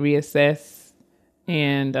reevaluate, reassess,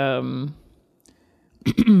 and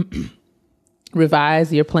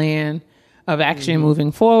revise your plan of action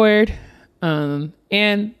moving forward. And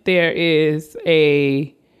there is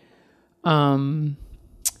I've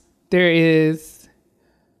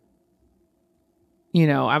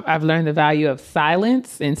learned the value of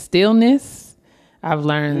silence and stillness. I've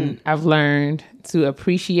learned to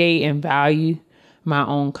appreciate and value my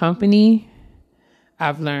own company.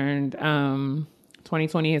 I've learned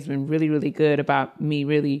 2020 has been really, really good about me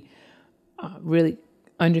really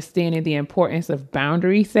understanding the importance of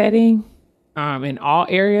boundary setting in all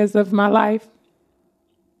areas of my life.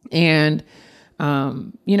 And,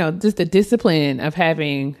 just the discipline of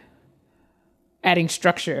adding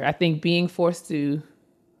structure. I think being forced to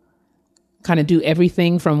kind of do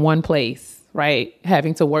everything from one place, right?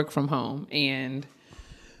 Having to work from home and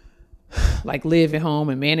like live at home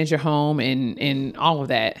and manage your home and all of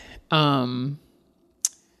that.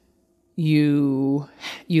 You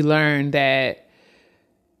learn that,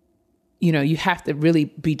 you have to really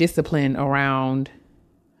be disciplined around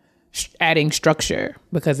adding structure,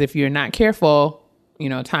 because if you're not careful,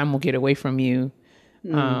 time will get away from you.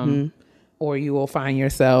 Or you will find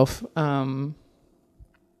yourself,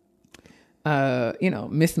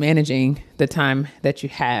 mismanaging the time that you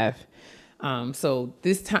have. So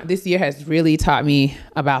this year has really taught me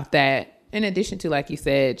about that. In addition to, like you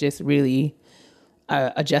said, just really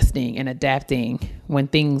adjusting and adapting when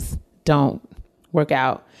things don't work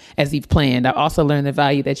out as you've planned. I also learned the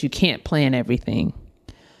value that you can't plan everything.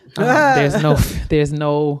 There's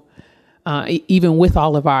no, even with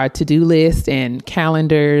all of our to-do lists and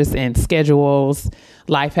calendars and schedules,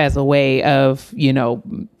 life has a way of,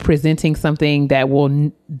 presenting something that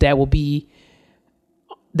won't be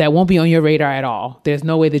on your radar at all. There's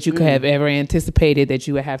no way that you could have ever anticipated that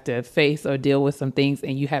you would have to face or deal with some things,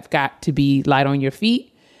 and you have got to be light on your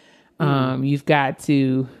feet. You've got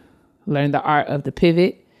to learn the art of the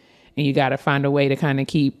pivot, and you got to find a way to kind of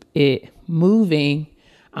keep it moving,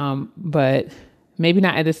 but maybe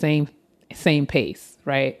not at the same pace,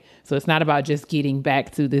 right? So it's not about just getting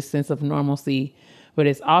back to this sense of normalcy, but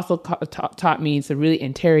it's also taught me to really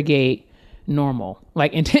interrogate normal,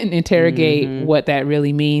 like interrogate what that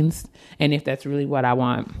really means and if that's really what I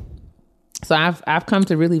want. So I've come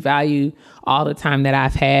to really value all the time that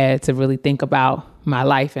I've had to really think about my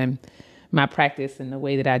life and my practice and the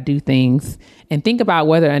way that I do things, and think about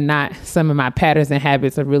whether or not some of my patterns and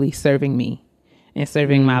habits are really serving me and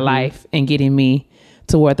serving my life and getting me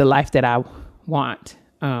toward the life that I want,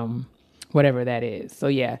 whatever that is. So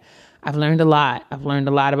yeah, I've learned a lot. I've learned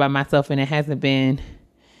a lot about myself, and it hasn't been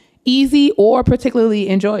easy or particularly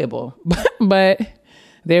enjoyable, but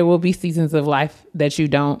there will be seasons of life that you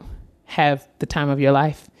don't have the time of your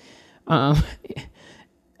life. I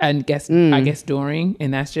guess during,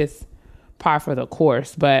 and that's just par for the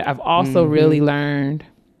course. But I've also really learned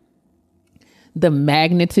the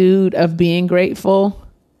magnitude of being grateful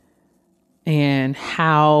and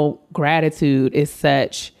how gratitude is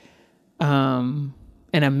such an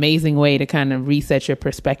amazing way to kind of reset your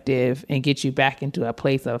perspective and get you back into a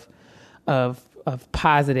place of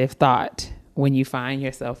positive thought when you find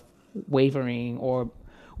yourself wavering or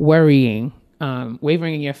worrying,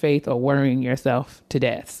 wavering in your faith or worrying yourself to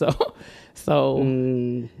death. So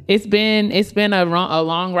it's been a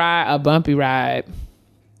long ride, a bumpy ride.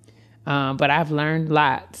 But I've learned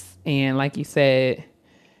lots. And like you said,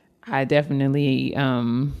 I definitely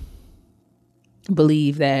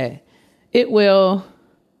believe that it will,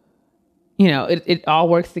 it all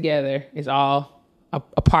works together. It's all a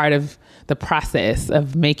part of the process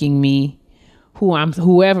of making me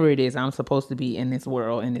whoever it is I'm supposed to be in this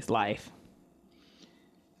world, in this life.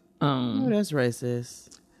 Oh, that's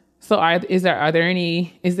racist. So is there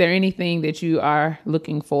anything that you are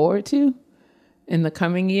looking forward to in the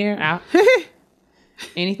coming year?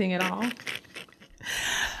 Anything at all?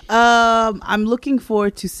 I'm looking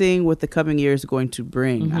forward to seeing what the coming year is going to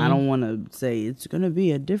bring. I don't want to say it's going to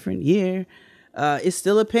be a different year. It's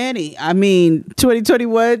still a panty. I mean,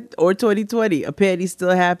 2021 or 2020, a panty's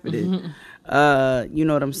still happening. You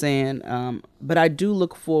know what I'm saying? But I do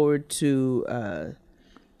look forward to,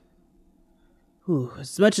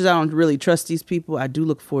 as much as I don't really trust these people, I do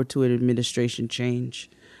look forward to an administration change,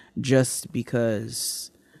 just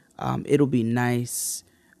because it'll be nice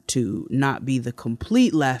to not be the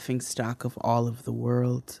complete laughingstock of all of the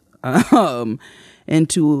world. And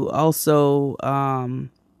to also,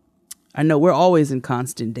 I know we're always in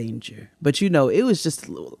constant danger, but it was just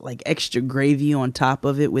like extra gravy on top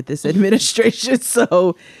of it with this administration.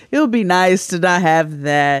 So it'll be nice to not have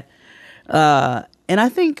that. And I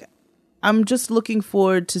think I'm just looking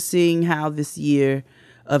forward to seeing how this year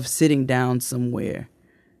of sitting down somewhere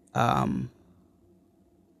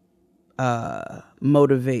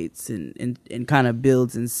motivates and kind of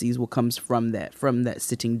builds and sees what comes from that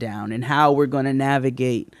sitting down, and how we're going to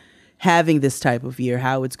navigate having this type of year,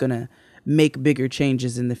 how it's going to make bigger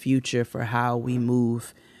changes in the future for how we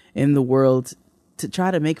move in the world to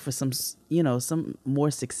try to make for some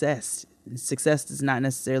more success. Success does not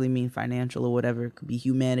necessarily mean financial or whatever. It could be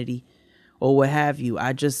humanity or what have you.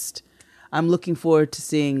 I'm looking forward to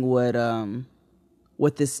seeing what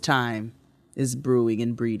this time is brewing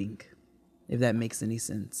and breeding, if that makes any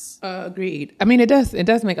sense. Agreed. I mean, it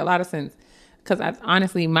does make a lot of sense, because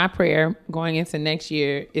honestly, my prayer going into next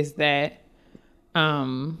year is that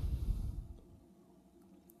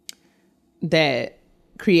that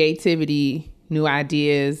creativity, new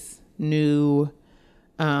ideas, new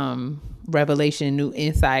revelation, new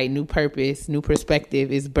insight, new purpose, new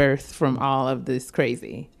perspective is birthed from all of this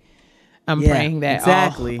crazy. I'm praying that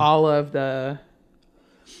exactly. all of the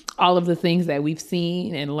things that we've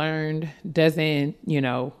seen and learned doesn't,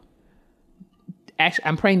 actually,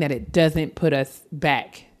 I'm praying that it doesn't put us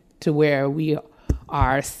back to where we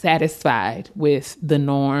are satisfied with the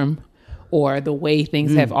norm or the way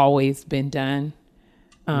things have always been done.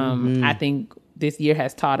 I think this year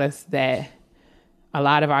has taught us that a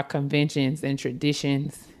lot of our conventions and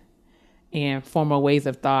traditions and former ways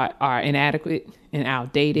of thought are inadequate and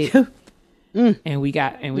outdated. And we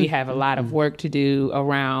have a lot of work to do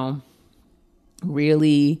around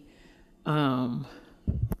really and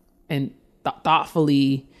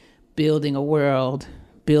thoughtfully building a world,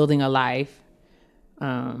 building a life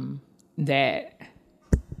that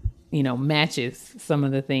matches some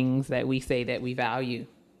of the things that we say that we value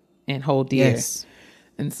and hold dear. Yes.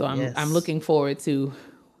 And so I'm looking forward to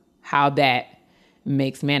how that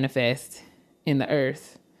makes manifest in the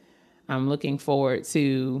earth. I'm looking forward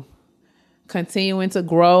to continuing to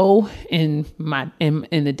grow in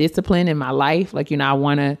the discipline in my life. Like, I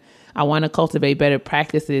want to cultivate better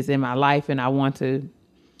practices in my life, and I want to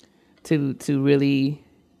really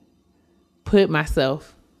put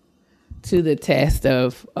myself to the test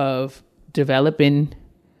of developing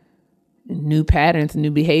new patterns,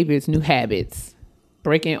 new behaviors, new habits,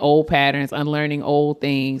 breaking old patterns, unlearning old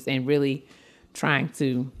things, and really trying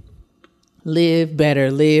to live better,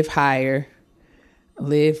 live higher,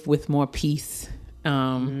 live with more peace,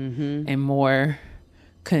 and more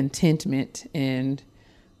contentment, and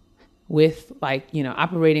with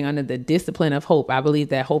operating under the discipline of hope. I believe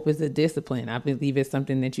that hope is a discipline. I believe it's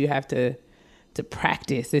something that you have to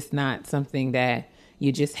practice. It's not something that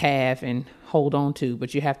you just have and hold on to,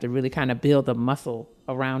 but you have to really kind of build a muscle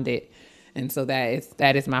around it. And so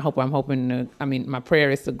that is my hope. My prayer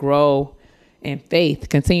is to grow in faith,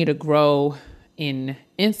 continue to grow in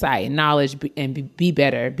insight and knowledge, and be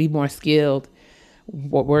better, be more skilled,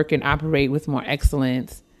 work and operate with more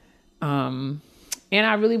excellence. And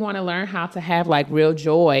I really want to learn how to have real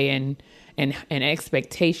joy and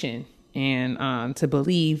expectation, and to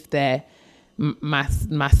believe that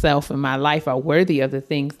myself and my life are worthy of the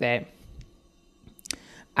things that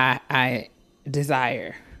I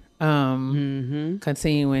desire.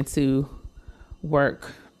 Continuing to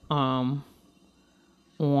work on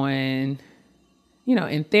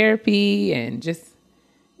in therapy, and just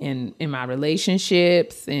in my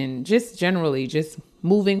relationships, and just generally just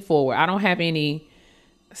moving forward. I don't have any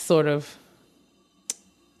sort of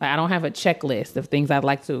I don't have a checklist of things I'd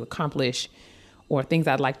like to accomplish or things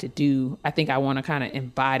I'd like to do. I think I want to kind of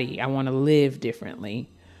embody. I want to live differently,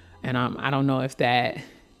 and I don't know if that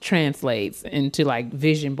translates into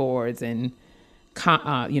vision boards and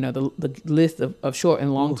the list of short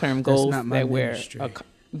and long term goals that we're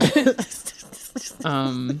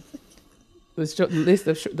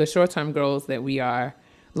the short term goals that we are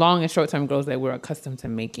long and short term goals that we're accustomed to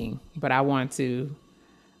making. But I want to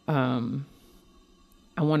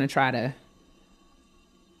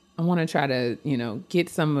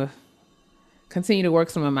get continue to work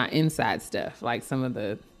some of my inside stuff, like some of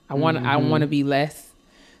the I want to be less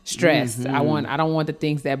stressed. I don't want the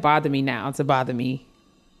things that bother me now to bother me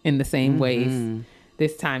in the same ways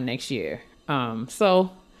this time next year.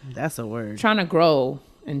 So that's a word. Trying to grow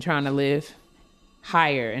and trying to live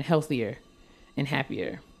higher and healthier and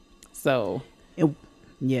happier. So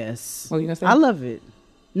yes. What were you gonna say? I love it.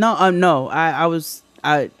 No,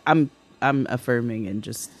 I'm affirming and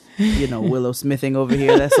just Willow Smithing over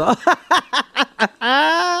here. That's all.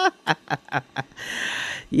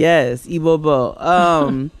 Yes,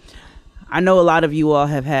 Ibobo. I know a lot of you all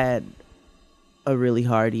have had a really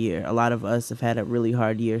hard year. A lot of us have had a really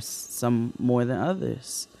hard year, some more than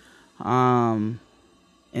others. And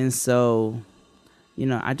so,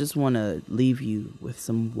 I just want to leave you with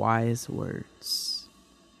some wise words,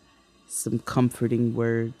 some comforting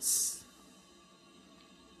words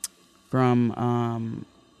from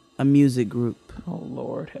a music group. Oh,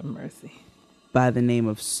 Lord, have mercy. By the name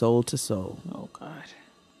of Soul to Soul. Oh, God.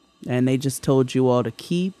 And they just told you all to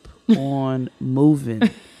keep on moving.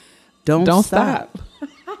 Don't stop.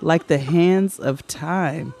 Like the hands of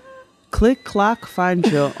time. Click, clock, find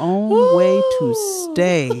your own way to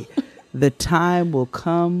stay. The time will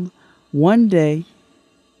come one day.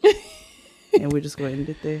 And we're just going to end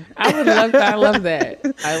it there. I would love that. I love that.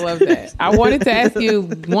 I love that. I wanted to ask you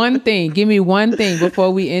one thing. Give me one thing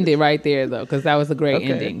before we end it right there, though, because that was a great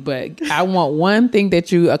ending. But I want one thing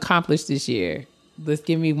that you accomplished this year. Let's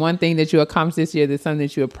give me one thing that you accomplished this year that's something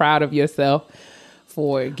that you are proud of yourself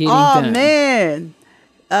for getting done. Oh, man.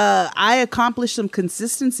 I accomplished some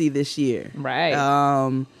consistency this year. Right.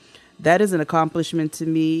 That is an accomplishment to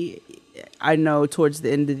me. I know towards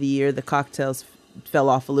the end of the year, the cocktails fell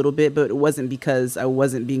off a little bit, but it wasn't because I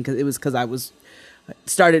wasn't being, it was because I was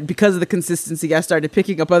because of the consistency, I started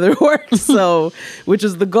picking up other work. So, which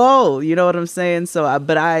is the goal, you know what I'm saying? So,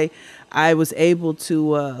 I was able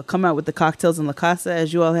to come out with the cocktails in La Casa,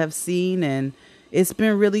 as you all have seen, and it's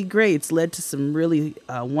been really great. It's led to some really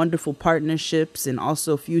wonderful partnerships and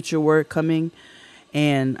also future work coming.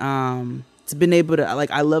 And it's been able to,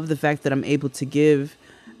 I love the fact that I'm able to give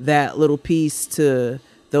that little piece to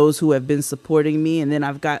those who have been supporting me. And then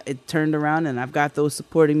I've got it turned around and I've got those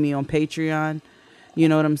supporting me on Patreon. You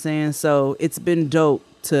know what I'm saying? So it's been dope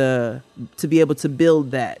to be able to build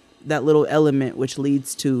that little element, which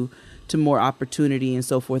leads to more opportunity and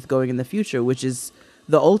so forth going in the future, which is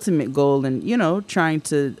the ultimate goal. And, trying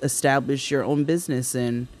to establish your own business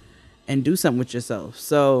and do something with yourself.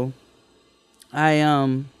 So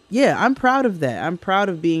I'm proud of that. I'm proud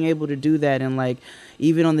of being able to do that. And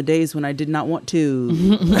even on the days when I did not want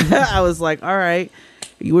to, I was like, all right,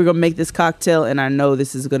 we're going to make this cocktail. And I know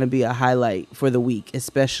this is going to be a highlight for the week,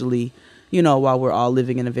 especially, while we're all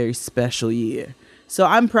living in a very special year. So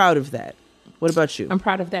I'm proud of that. What about you? I'm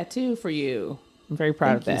proud of that too for you. I'm very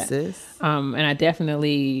proud of that. Thank you, sis. And I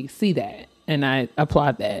definitely see that and I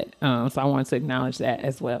applaud that. So I want to acknowledge that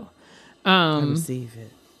as well. I receive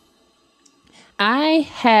it. I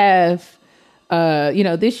have,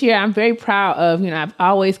 this year I'm very proud of, I've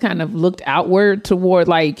always kind of looked outward toward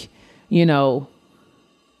thought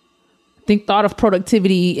of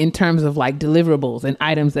productivity in terms of deliverables and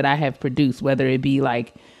items that I have produced, whether it be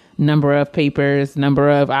number of papers, number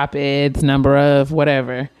of op-eds, number of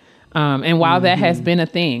whatever. And while that has been a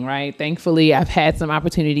thing, right, thankfully I've had some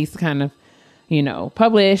opportunities to kind of,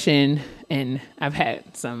 publish and I've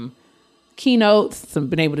had some keynotes,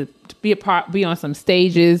 been able to be on some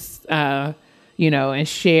stages, and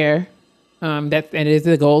share. That is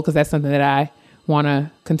the goal, because that's something that I want to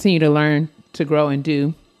continue to learn, to grow and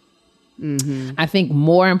do. Mm-hmm. I think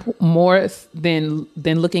more than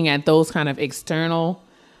looking at those kind of external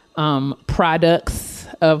products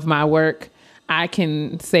of my work, I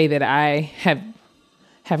can say that I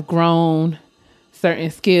have grown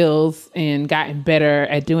certain skills and gotten better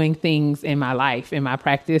at doing things in my life, in my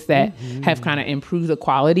practice, that have kind of improved the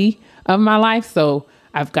quality of my life. So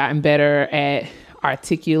I've gotten better at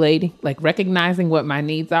articulating, recognizing what my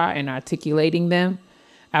needs are and articulating them.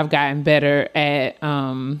 I've gotten better at,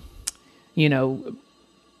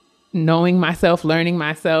 knowing myself, learning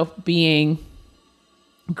myself, being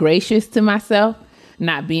gracious to myself,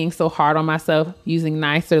 not being so hard on myself, using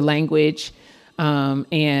nicer language,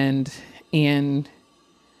 and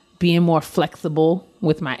being more flexible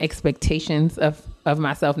with my expectations of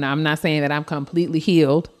myself. Now, I'm not saying that I'm completely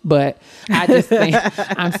healed, but I just think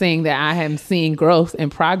I'm saying that I am seeing growth and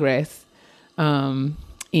progress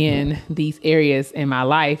in these areas in my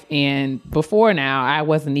life. And before now, I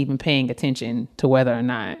wasn't even paying attention to whether or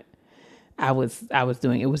not I was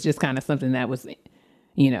doing it. It was just kind of something that was,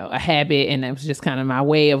 a habit, and it was just kind of my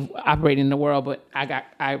way of operating in the world. But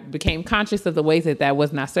I became conscious of the ways that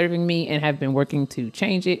was not serving me, and have been working to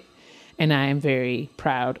change it. And I am very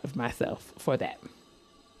proud of myself for that.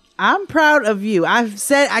 I'm proud of you. I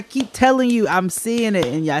keep telling you, I'm seeing it,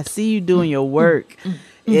 and I see you doing your work.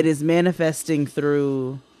 It is manifesting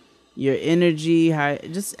through your energy,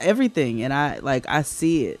 just everything. And I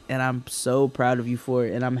see it, and I'm so proud of you for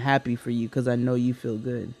it. And I'm happy for you, because I know you feel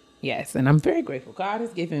good. Yes, and I'm very grateful. God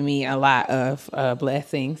has given me a lot of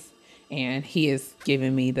blessings, and He has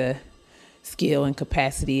given me the skill and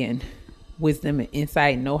capacity and wisdom and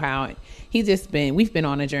insight and know-how. We've been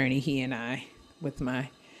on a journey, he and I, with my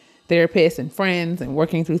therapist and friends and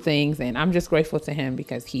working through things, and I'm just grateful to him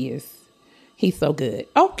because he's so good.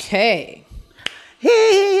 Okay. He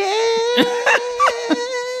is.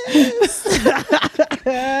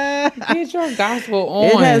 Get your gospel on.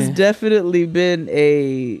 It has definitely been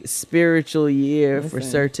a spiritual year for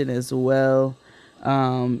certain as well.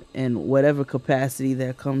 In whatever capacity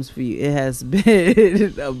that comes for you, it has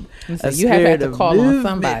been a you have had to call movement. on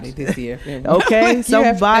somebody this year. Okay,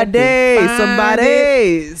 somebody.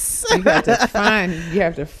 You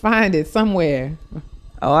have to find it somewhere.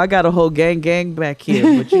 Oh, I got a whole gang back here,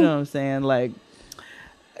 but you know what I'm saying? Like,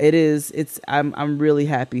 I'm really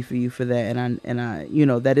happy for you for that. And I,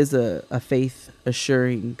 that is a faith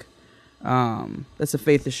assuring, that's a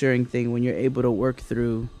faith assuring thing when you're able to work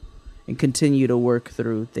through and continue to work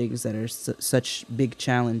through things that are such big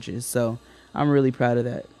challenges. So I'm really proud of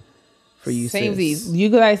that for you. Samesies. You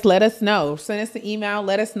guys let us know. Send us an email.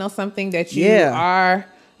 Let us know something that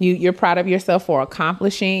you're proud of yourself for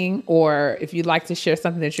accomplishing, or if you'd like to share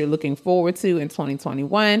something that you're looking forward to in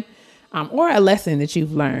 2021, or a lesson that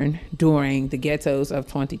you've learned during the ghettos of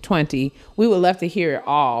 2020. We would love to hear it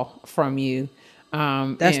all from you.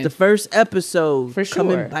 That's the first episode for sure.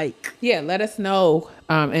 Coming bike. Yeah, let us know,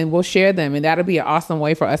 and we'll share them, and that'll be an awesome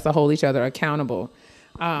way for us to hold each other accountable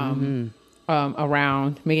around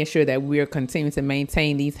making sure that we're continuing to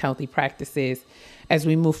maintain these healthy practices as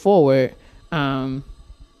we move forward. And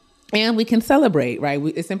we can celebrate, right?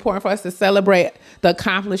 It's important for us to celebrate the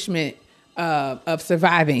accomplishment of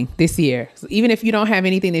surviving this year. So even if you don't have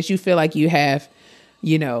anything that you feel like you have,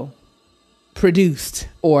 produced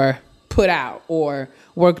or put out or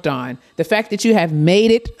worked on, the fact that you have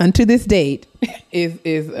made it unto this date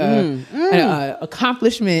is an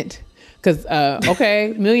accomplishment. Because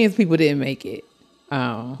millions of people didn't make it.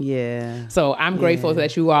 Yeah. So I'm grateful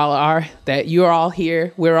that you're all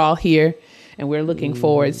here. We're all here. And we're looking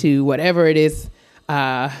forward to whatever it is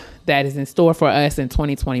that is in store for us in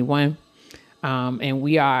 2021. And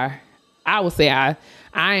we are, I will say,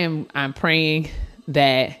 I'm praying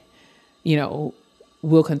that,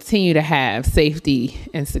 we'll continue to have safety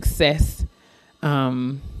and success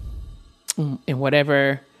in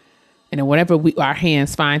whatever our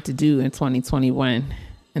hands find to do in 2021,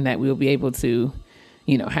 and that we'll be able to,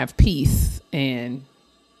 have peace and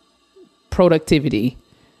productivity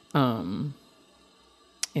and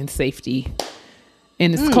safety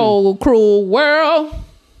in this cold, cruel world.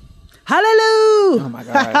 Hallelujah! Oh my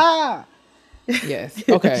God. Yes.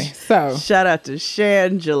 Okay. So shout out to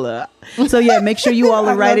Shangela. So yeah, make sure you all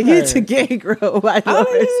are writing into Gang Grow. I love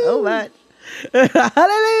her so much.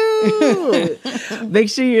 Hallelujah. Make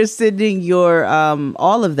sure you're sending your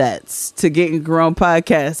all of that to Getting Grown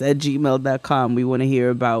Podcast at gmail.com. We want to hear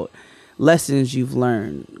about lessons you've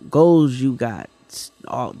learned, goals you got,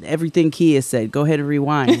 everything Kia said. Go ahead and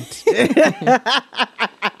rewind.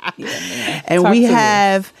 And we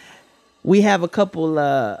have a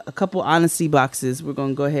couple honesty boxes. We're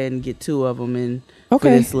gonna go ahead and get 2 of them in for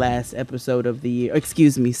this last episode of the year.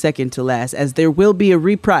 Excuse me, second to last, as there will be a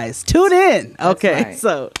reprise. Tune in. Okay, right.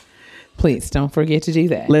 So please don't forget to do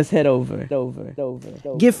that. Let's head over.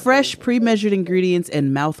 Get fresh, pre-measured ingredients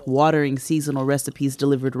and mouth-watering seasonal recipes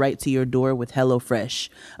delivered right to your door with HelloFresh,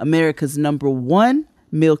 America's #1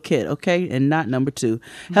 meal kit, okay? And not number 2.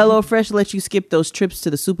 HelloFresh lets you skip those trips to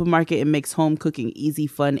the supermarket and makes home cooking easy,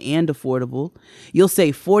 fun, and affordable. You'll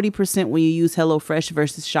save 40% when you use HelloFresh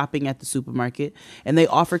versus shopping at the supermarket. And they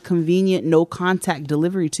offer convenient, no-contact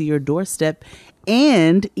delivery to your doorstep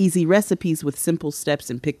and easy recipes with simple steps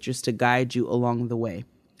and pictures to guide you along the way.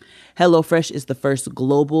 HelloFresh is the first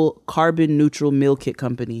global carbon neutral meal kit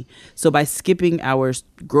company. So by skipping our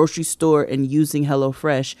grocery store and using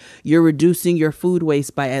HelloFresh, you're reducing your food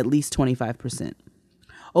waste by at least 25%.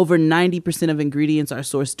 Over 90% of ingredients are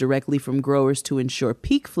sourced directly from growers to ensure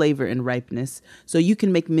peak flavor and ripeness, so you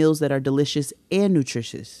can make meals that are delicious and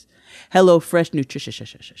nutritious.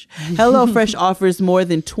 HelloFresh offers more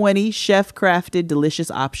than 20 chef-crafted delicious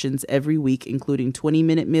options every week, including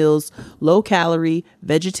 20-minute meals, low-calorie,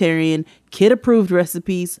 vegetarian, kid-approved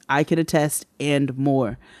recipes, I can attest, and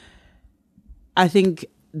more. I think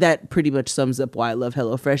that pretty much sums up why I love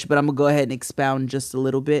HelloFresh, but I'm going to go ahead and expound just a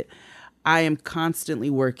little bit. I am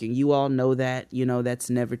constantly working. You all know that, that's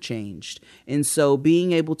never changed. And so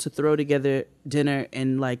being able to throw together dinner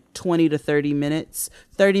in like 20 to 30 minutes,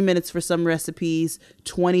 30 minutes for some recipes,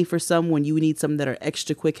 20 for some when you need some that are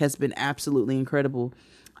extra quick has been absolutely incredible.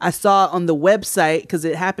 I saw on the website, because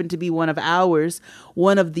it happened to be one of ours,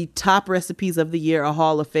 one of the top recipes of the year, a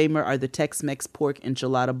Hall of Famer, are the Tex-Mex pork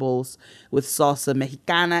enchilada bowls with salsa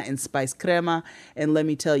mexicana and spice crema. And let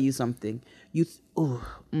me tell you something.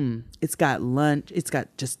 It's got lunch. It's got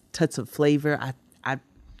just tons of flavor.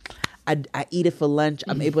 I eat it for lunch.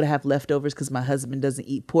 I'm able to have leftovers because my husband doesn't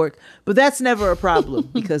eat pork. But that's never a problem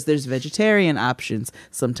because there's vegetarian options.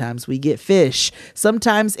 Sometimes we get fish.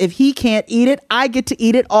 Sometimes if he can't eat it, I get to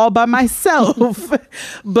eat it all by myself.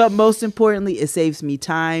 But most importantly, it saves me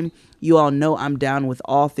time. You all know I'm down with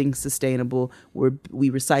all things sustainable. We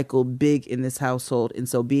recycle big in this household. And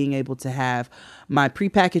so being able to have my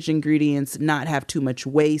prepackaged ingredients, not have too much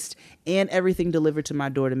waste, and everything delivered to my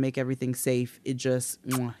door to make everything safe, it's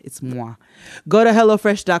moi. Go to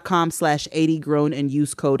HelloFresh.com/80grown and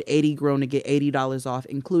use code 80grown to get $80 off,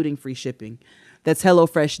 including free shipping. That's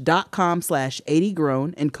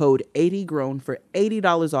HelloFresh.com/80grown and code 80grown for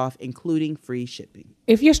 $80 off, including free shipping.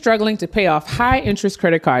 If you're struggling to pay off high-interest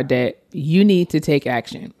credit card debt, you need to take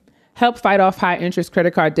action. Help fight off high-interest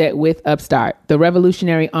credit card debt with Upstart, the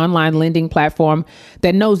revolutionary online lending platform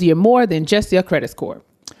that knows you're more than just your credit score.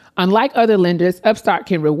 Unlike other lenders, Upstart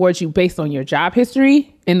can reward you based on your job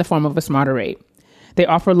history in the form of a smarter rate. They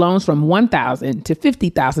offer loans from $1,000 to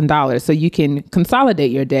 $50,000 so you can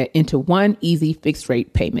consolidate your debt into one easy fixed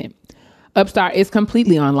rate payment. Upstart is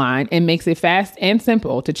completely online and makes it fast and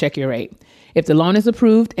simple to check your rate. If the loan is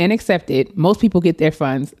approved and accepted, most people get their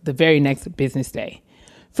funds the very next business day.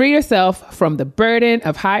 Free yourself from the burden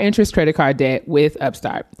of high-interest credit card debt with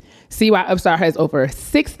Upstart. See why Upstart has over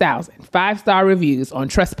 6,000 five-star reviews on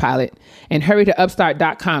Trustpilot, and hurry to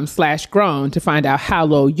upstart.com/grown to find out how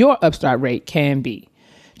low your Upstart rate can be.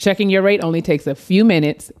 Checking your rate only takes a few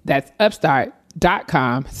minutes. That's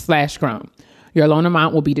upstart.com/grown. Your loan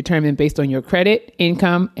amount will be determined based on your credit,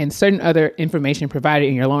 income, and certain other information provided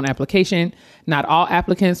in your loan application. Not all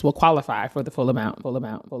applicants will qualify for the full amount.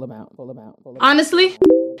 Honestly?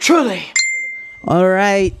 Truly. All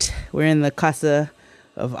right. We're in the Casa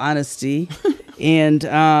of Honesty. And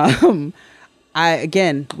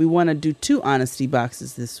we want to do 2 honesty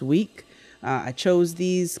boxes this week. I chose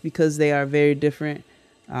these because they are very different,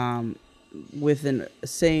 with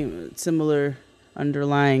similar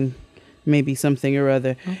underlying maybe something or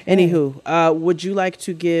other. Okay. Anywho, would you like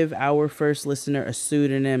to give our first listener a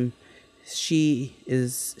pseudonym? She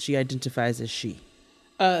identifies as she.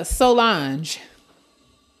 Solange.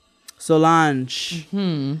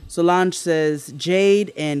 Mm-hmm. Solange says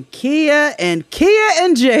Jade and Kia and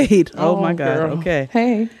Jade. Oh my God. Girl. Okay.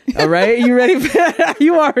 Hey. All right. You ready for that?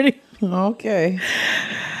 You already. Okay.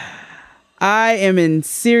 I am in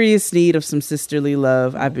serious need of some sisterly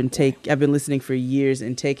love. I've been listening for years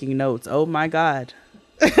and taking notes. Oh my God.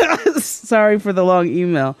 Sorry for the long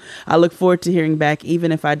email. I look forward to hearing back,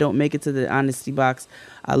 even if I don't make it to the honesty box.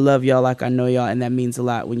 I love y'all like I know y'all, and that means a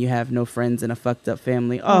lot when you have no friends and a fucked up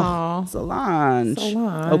family. Oh, Solange.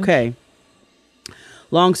 Okay.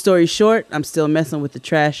 Long story short, I'm still messing with the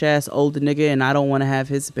trash ass older nigga, and I don't want to have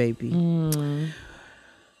his baby.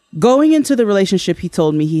 Going into the relationship, he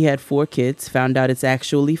told me he had 4 kids, found out it's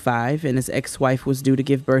actually 5, and his ex-wife was due to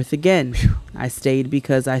give birth again. I stayed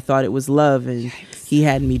because I thought it was love, and he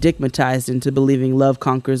had me digmatized into believing love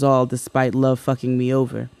conquers all, despite love fucking me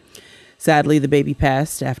over. Sadly, the baby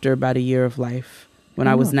passed after about a year of life. When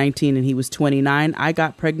I was 19 and he was 29, I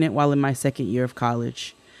got pregnant while in my 2nd year of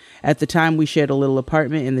college. At the time, we shared a little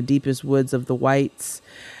apartment in the deepest woods of the Whites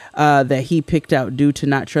that he picked out due to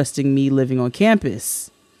not trusting me living on campus.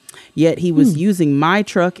 Yet he was using my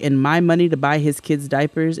truck and my money to buy his kids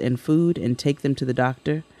diapers and food and take them to the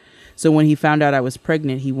doctor. So when he found out I was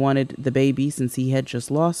pregnant, he wanted the baby since he had just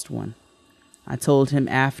lost one. I told him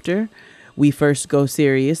after we first go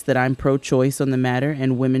serious that I'm pro-choice on the matter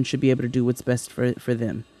and women should be able to do what's best for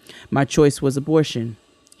them. My choice was abortion.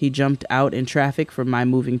 He jumped out in traffic from my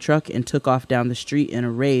moving truck and took off down the street in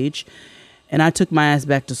a rage, and I took my ass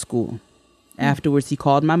back to school. Afterwards, he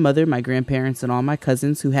called my mother, my grandparents, and all my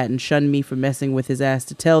cousins who hadn't shunned me for messing with his ass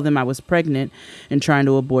to tell them I was pregnant and trying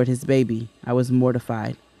to abort his baby. I was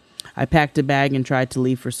mortified. I packed a bag and tried to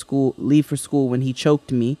leave for school when he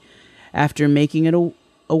choked me. After making it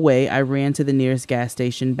away, I ran to the nearest gas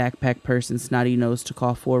station, backpack purse, and snotty nose to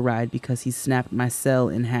call for a ride because he snapped my cell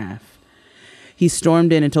in half. He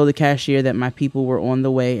stormed in and told the cashier that my people were on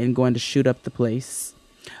the way and going to shoot up the place.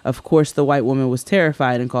 Of course, the white woman was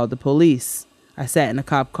terrified and called the police. I sat in a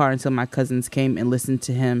cop car until my cousins came and listened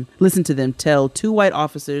to them tell 2 white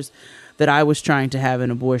officers that I was trying to have an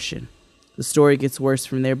abortion. The story gets worse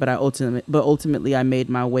from there, but ultimately I made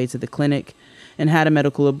my way to the clinic. and had a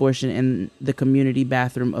medical abortion in the community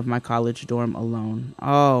bathroom of my college dorm alone.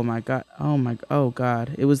 Oh my God. Oh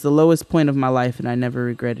God. It was the lowest point of my life and I never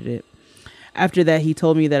regretted it. After that, he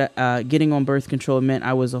told me that getting on birth control meant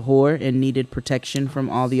I was a whore and needed protection from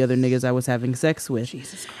all the other niggas I was having sex with.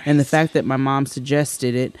 Jesus Christ. And the fact that my mom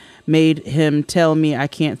suggested it made him tell me I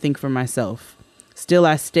can't think for myself. Still,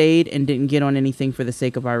 I stayed and didn't get on anything for the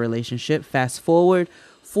sake of our relationship. Fast forward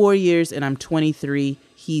 4 years and I'm 23.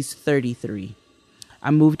 He's 33.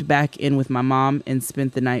 I moved back in with my mom and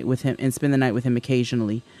spent the night with him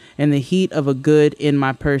occasionally. In the heat of a good in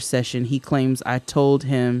my purse session, he claims I told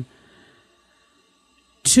him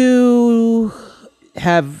to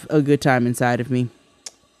have a good time inside of me.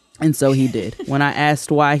 And so he did. When I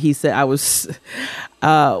asked why, he said I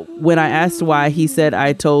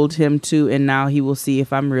told him to, and now he will see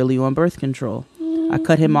if I'm really on birth control. I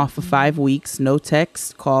cut him off for 5 weeks. No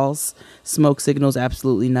texts, calls, smoke signals,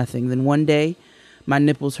 absolutely nothing. Then one day, my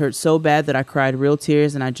nipples hurt so bad that I cried real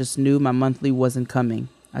tears and I just knew my monthly wasn't coming.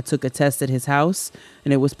 I took a test at his house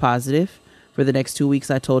and it was positive. For the next 2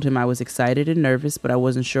 weeks, I told him I was excited and nervous, but I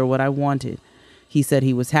wasn't sure what I wanted. He said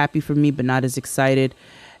he was happy for me, but not as excited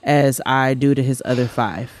as I do to his other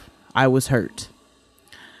 5. I was hurt.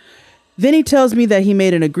 Then he tells me that he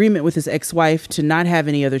made an agreement with his ex-wife to not have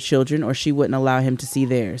any other children or she wouldn't allow him to see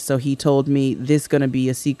theirs. So he told me this going to be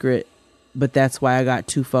a secret, but that's why I got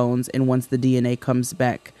 2 phones. And once the DNA comes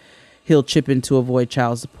back, he'll chip in to avoid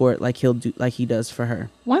child support like he does for her.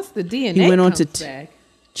 Once the DNA comes back.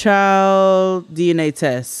 Child DNA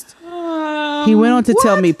test. He went on to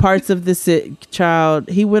tell me parts of the city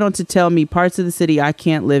I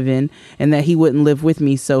can't live in and that he wouldn't live with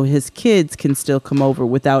me so his kids can still come over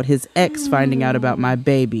without his ex finding out about my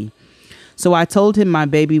baby. So I told him my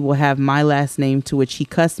baby will have my last name, to which he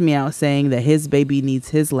cussed me out saying that his baby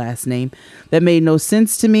needs his last name. That made no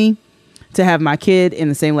sense to me, to have my kid in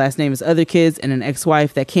the same last name as other kids and an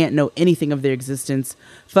ex-wife that can't know anything of their existence.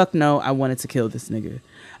 Fuck no, I wanted to kill this nigga.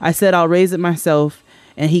 I said I'll raise it myself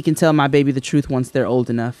and he can tell my baby the truth once they're old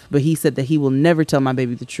enough. But he said that he will never tell my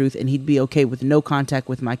baby the truth and he'd be okay with no contact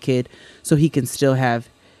with my kid so he can still have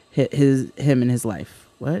him in his life.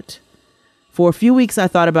 What? For a few weeks, I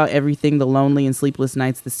thought about everything, the lonely and sleepless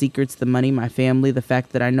nights, the secrets, the money, my family, the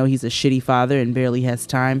fact that I know he's a shitty father and barely has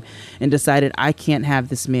time, and decided I can't have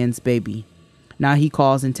this man's baby. Now he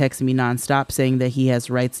calls and texts me nonstop saying that he has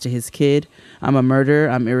rights to his kid. I'm a murderer.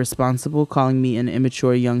 I'm irresponsible, calling me an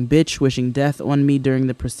immature young bitch, wishing death on me during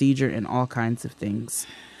the procedure and all kinds of things.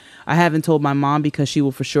 I haven't told my mom because she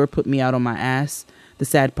will for sure put me out on my ass. The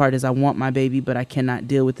sad part is I want my baby, but I cannot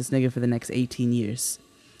deal with this nigga for the next 18 years.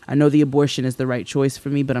 I know the abortion is the right choice for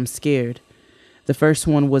me, but I'm scared. The first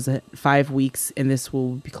one was 5 weeks, and this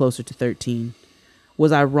will be closer to 13.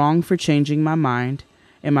 Was I wrong for changing my mind?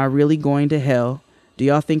 Am I really going to hell? Do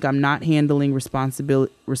y'all think I'm not handling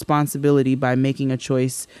responsibility by making a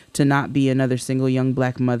choice to not be another single young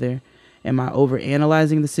black mother? Am I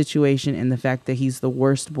overanalyzing the situation and the fact that he's the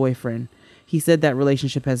worst boyfriend? He said that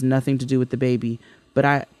relationship has nothing to do with the baby,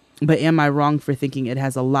 but am I wrong for thinking it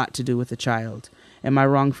has a lot to do with the child? Am I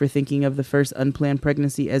wrong for thinking of the first unplanned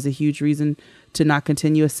pregnancy as a huge reason to not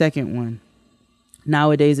continue a second one?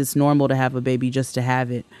 Nowadays, it's normal to have a baby just to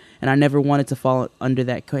have it. And I never wanted to fall under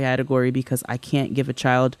that category because I can't give a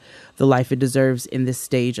child the life it deserves in this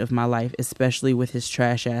stage of my life, especially with his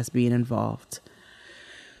trash ass being involved.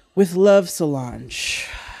 With love, Solange.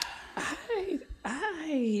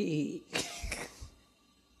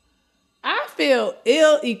 I feel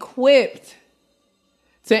ill-equipped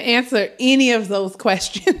to answer any of those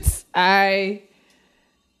questions.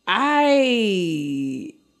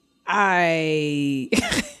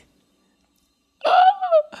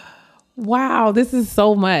 Wow, this is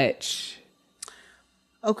so much.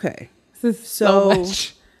 Okay. This is so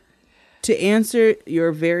much. To answer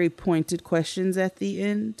your very pointed questions at the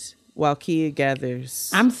end, while Kia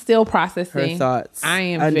gathers, I'm still processing her thoughts. I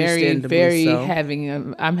am very having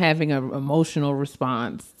an emotional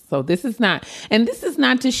response. So this is not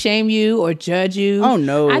to shame you or judge you. Oh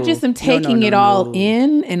no. I just am taking it all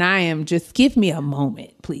in, and I am just, give me a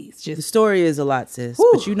moment, please. The story is a lot, sis,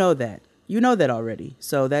 but you know that. You know that already.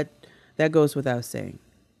 So that goes without saying,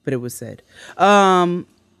 but it was said.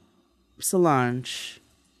 Solange,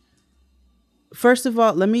 first of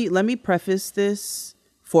all, let me preface this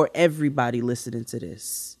for everybody listening to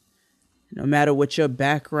this. No matter what your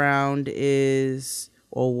background is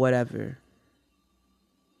or whatever.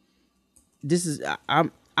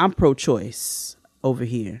 I'm pro-choice over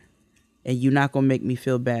here, and you're not gonna make me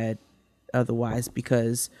feel bad otherwise,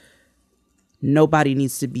 because nobody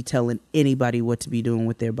needs to be telling anybody what to be doing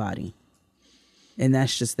with their body. And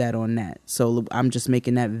that's just that on that. So I'm just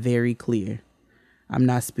making that very clear. I'm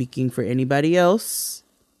not speaking for anybody else,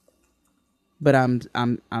 but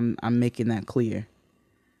I'm making that clear.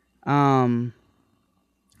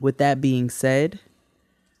 With that being said,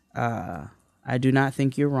 I do not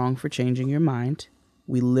think you're wrong for changing your mind.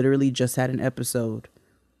 We literally just had an episode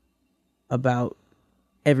about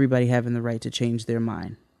everybody having the right to change their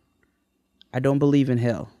mind. I don't believe in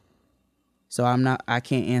hell. So I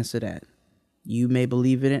can't answer that. You may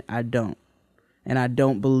believe in it, I don't. And I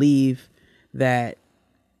don't believe that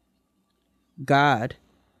God,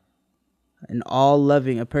 an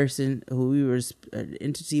all-loving, a person who an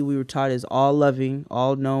entity we were taught is all-loving,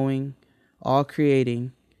 all-knowing,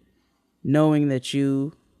 all-creating, knowing that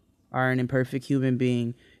you are an imperfect human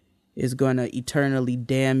being, is going to eternally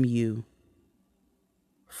damn you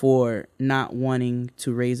for not wanting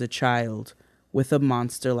to raise a child with a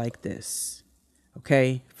monster like this.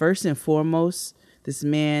 Okay? First and foremost, this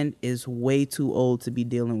man is way too old to be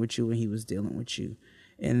dealing with you when he was dealing with you.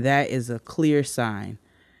 And that is a clear sign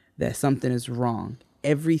that something is wrong.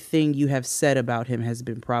 Everything you have said about him has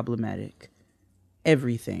been problematic.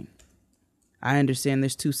 Everything. I understand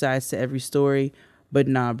there's two sides to every story, but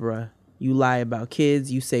nah, bruh. You lie about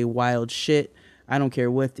kids, you say wild shit. I don't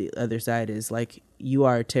care what the other side is. Like, you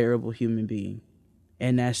are a terrible human being.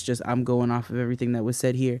 And that's just, I'm going off of everything that was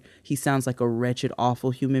said here. He sounds like a wretched, awful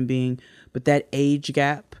human being. But that age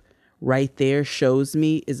gap right there shows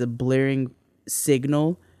me is a blaring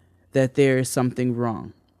signal that there is something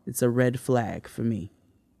wrong. It's a red flag for me.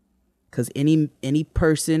 Because any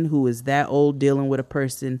person who is that old dealing with a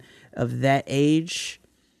person of that age,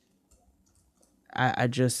 I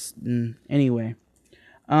just, anyway.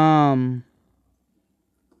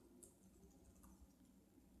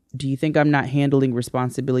 Do you think I'm not handling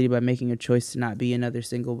responsibility by making a choice to not be another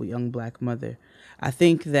single young black mother? I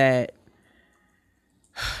think that,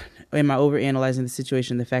 am I overanalyzing the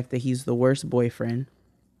situation? The fact that he's the worst boyfriend.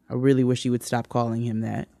 I really wish he would stop calling him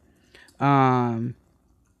that. And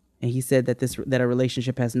he said that that a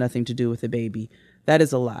relationship has nothing to do with a baby. That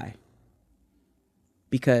is a lie.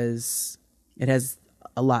 Because it has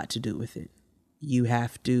a lot to do with it. You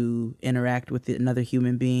have to interact with another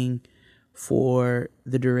human being for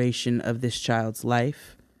the duration of this child's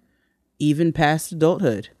life, even past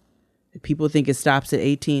adulthood. People think it stops at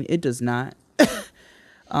 18. It does not.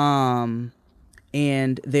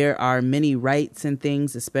 And there are many rights and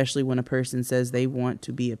things, especially when a person says they want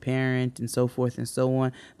to be a parent and so forth and so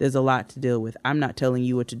on. There's a lot to deal with. I'm not telling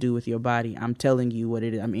you what to do with your body. I'm telling you what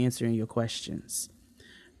it is. I'm answering your questions.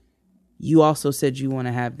 You also said you want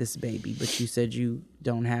to have this baby, but you said you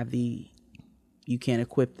don't have you can't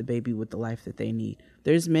equip the baby with the life that they need.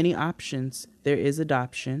 There's many options. There is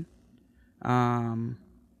adoption. I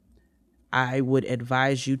would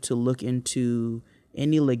advise you to look into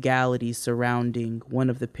any legalities surrounding one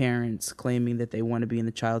of the parents claiming that they want to be in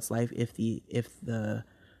the child's life if the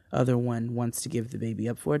other one wants to give the baby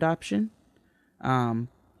up for adoption.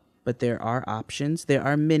 But there are options. There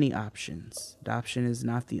are many options. Adoption is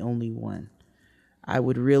not the only one. I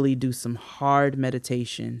would really do some hard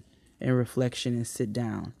meditation and reflection and sit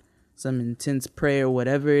down. Some intense prayer,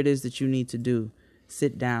 whatever it is that you need to do,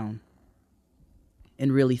 sit down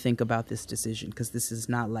and really think about this decision, because this is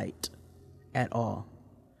not light at all.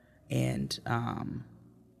 And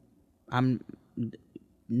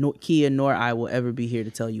Kia nor I will ever be here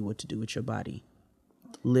to tell you what to do with your body.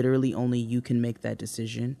 Literally only you can make that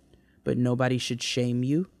decision, but nobody should shame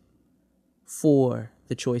you for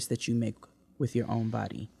the choice that you make with your own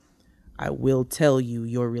body. I will tell you,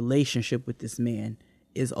 your relationship with this man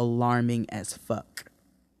is alarming as fuck.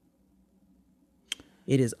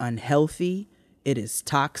 It is unhealthy. It is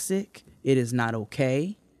toxic. It is not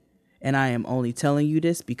okay. And I am only telling you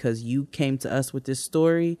this because you came to us with this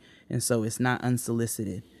story, and so it's not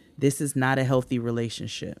unsolicited. This is not a healthy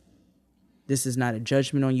relationship. This is not a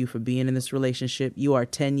judgment on you for being in this relationship. You are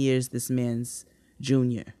 10 years this man's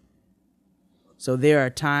junior. So there are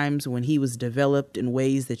times when he was developed in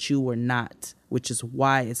ways that you were not, which is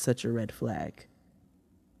why it's such a red flag.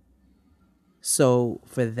 So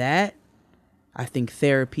for that, I think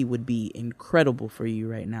therapy would be incredible for you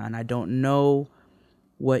right now. And I don't know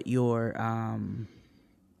what your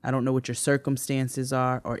circumstances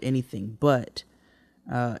are or anything, but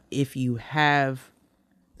if you have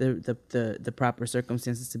the proper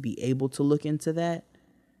circumstances to be able to look into that,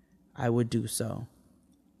 I would do so.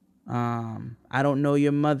 I don't know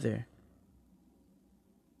your mother,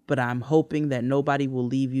 but I'm hoping that nobody will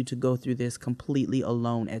leave you to go through this completely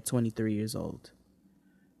alone at 23 years old.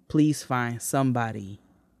 Please find somebody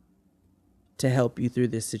to help you through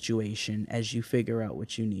this situation as you figure out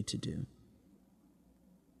what you need to do.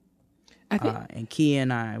 and Kia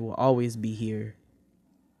and I will always be here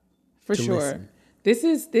for to sure. listen. This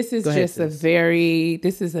is just a very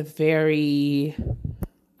this is a very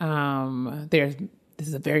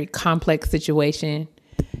complex situation,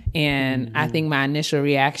 and I think my initial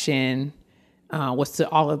reaction was to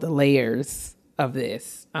all of the layers of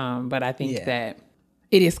this. But I think that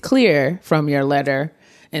it is clear from your letter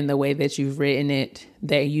and the way that you've written it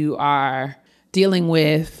that you are dealing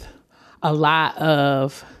with a lot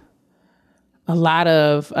of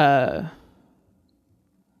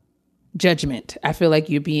judgment. I feel like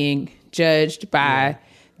you're being judged by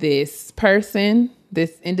this person,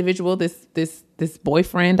 this individual, this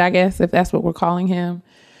boyfriend, I guess, if that's what we're calling him.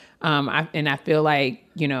 I feel like,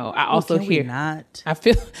 I also hear not. I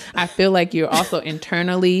feel like you're also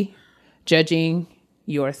internally judging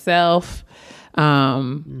yourself.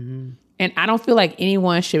 And I don't feel like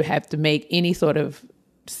anyone should have to make any sort of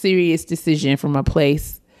serious decision from a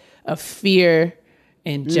place of fear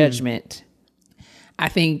and judgment. I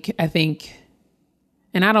think,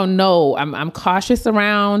 and I don't know, I'm cautious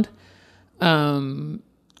around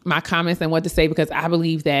my comments and what to say, because I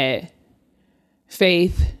believe that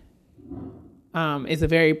faith is a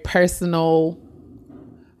very personal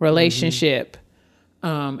relationship.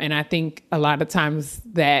 And I think a lot of times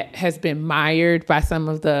that has been mired by some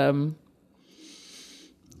of the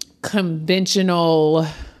conventional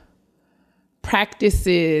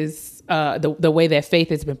practices, the way that faith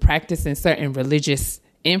has been practiced in certain religious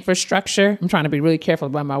infrastructure. I'm trying to be really careful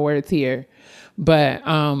about my words here, but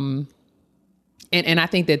and I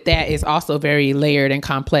think that is also very layered and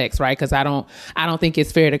complex, right? Because I don't think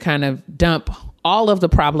it's fair to kind of dump all of the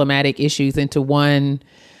problematic issues into one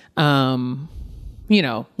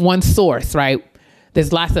source, right?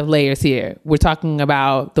 There's lots of layers here. We're talking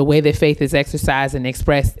about the way that faith is exercised and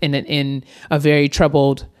expressed in a very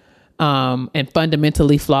troubled and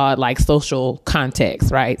fundamentally flawed, like, social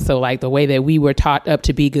context, right? So, like, the way that we were taught up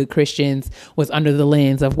to be good Christians was under the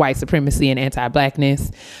lens of white supremacy and anti-blackness,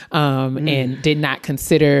 and did not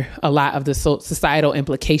consider a lot of the societal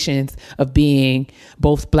implications of being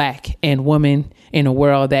both black and woman in a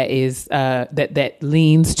world that is that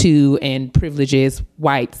leans to and privileges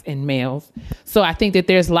whites and males. So I think that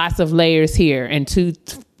there's lots of layers here, and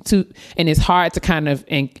and it's hard to kind of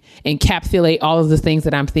encapsulate all of the things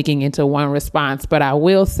that I'm thinking into one response. But I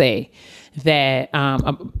will say that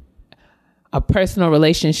a personal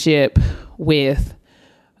relationship with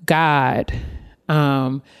God,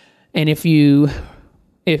 and if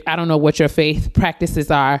I don't know what your faith practices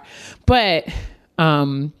are, but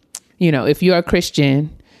if you're a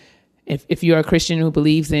Christian, if you're a Christian who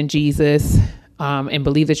believes in Jesus, and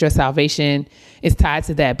believe that your salvation is tied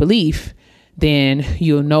to that belief, then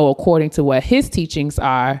you'll know, according to what his teachings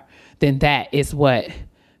are, then that is what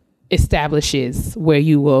establishes where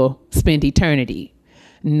you will spend eternity,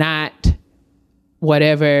 not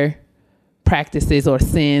whatever practices or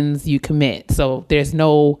sins you commit. So there's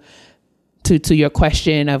no, to your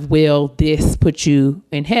question of will this put you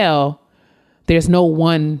in hell, there's no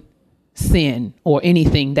one sin or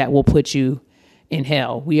anything that will put you in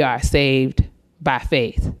hell. We are saved by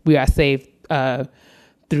faith. We are saved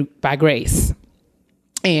by grace.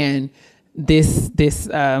 And this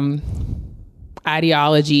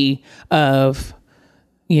ideology of,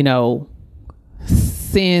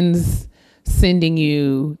 sins sending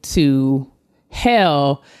you to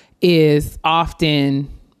hell is often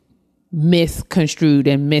misconstrued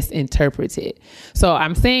and misinterpreted. So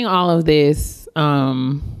I'm saying all of this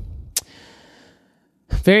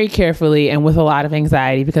very carefully and with a lot of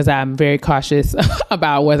anxiety, because I'm very cautious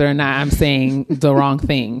about whether or not I'm saying the wrong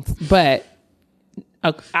things. But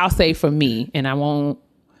I'll say for me, and I'll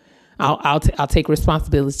take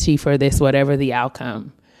responsibility for this, whatever the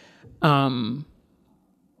outcome.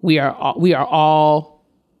 We have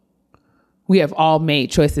all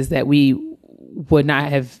made choices that we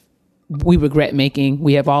regret making.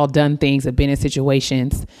 We have all done things, have been in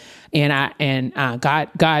situations, and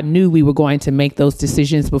God knew we were going to make those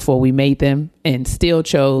decisions before we made them, and still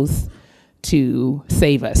chose to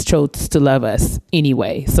save us, chose to love us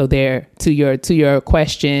anyway. So there, to your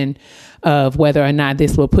question of whether or not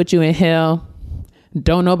this will put you in hell,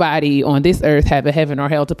 don't nobody on this earth have a heaven or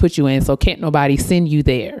hell to put you in. So can't nobody send you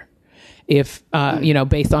there if,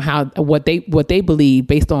 based on what they believe,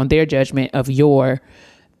 based on their judgment of your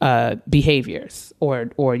behaviors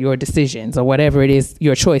or your decisions or whatever it is,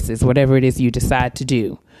 your choices, whatever it is you decide to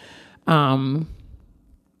do. I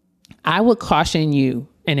would caution you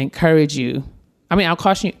and encourage you. I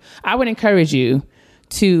would encourage you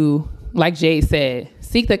to, like Jade said,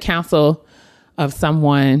 seek the counsel of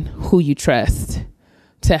someone who you trust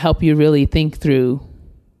to help you really think through,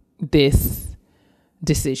 this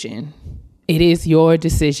decision. It is your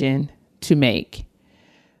decision to make.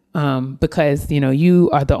 Because, you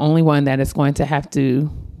are the only one that is going to have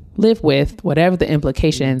to live with whatever the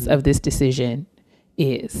implications of this decision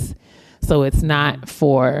is. So it's not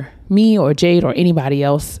for me or Jade or anybody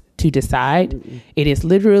else to decide. It is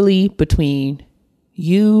literally between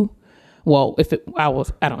you. Well,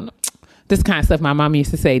 I don't know. This kind of stuff my mom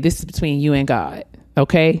used to say, this is between you and God.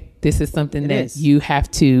 Okay. This is something that you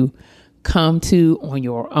have to come to on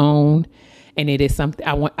your own. And it is something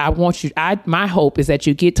my hope is that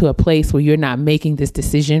you get to a place where you're not making this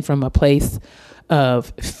decision from a place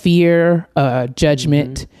of fear,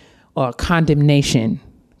 judgment, or condemnation,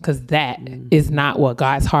 because that is not what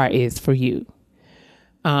God's heart is for you.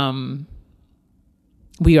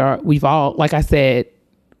 We've all, like I said,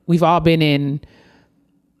 we've all been in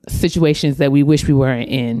situations that we wish we weren't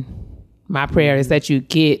in. My prayer is that you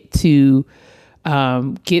get to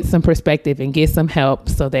get some perspective and get some help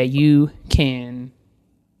so that you can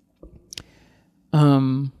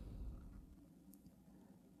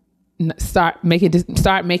start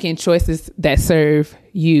making choices that serve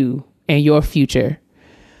you and your future.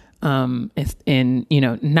 And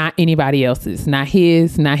not anybody else's, not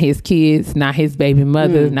his kids, not his baby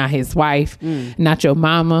mother, not his wife, not your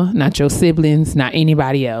mama, not your siblings, not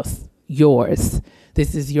anybody else. Yours.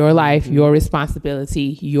 This is your life, your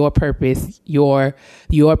responsibility, your purpose, your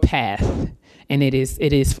path. And it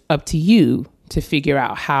is up to you to figure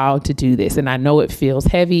out how to do this. And I know it feels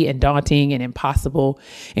heavy and daunting and impossible,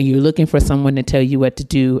 and you're looking for someone to tell you what to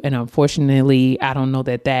do. And unfortunately, I don't know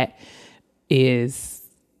that is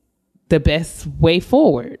the best way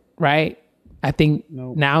forward, right? I think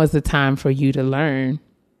now is the time for you to learn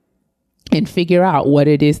and figure out what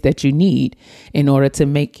it is that you need in order to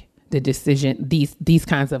make the decision, these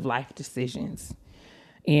kinds of life decisions.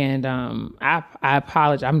 And I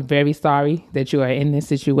apologize. I'm very sorry that you are in this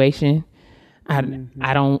situation. I don't,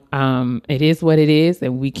 it is what it is.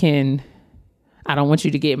 And I don't want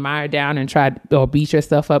you to get mired down and try or beat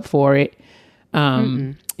yourself up for it.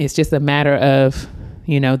 It's just a matter of,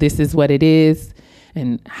 this is what it is.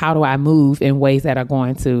 And how do I move in ways that are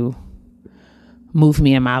going to move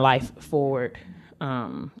me in my life forward,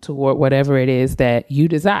 toward whatever it is that you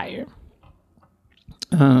desire.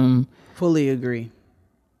 Fully agree.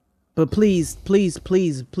 But please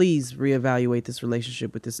reevaluate this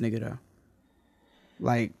relationship with this nigga though.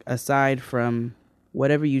 Like, aside from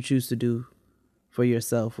whatever you choose to do for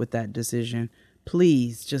yourself with that decision,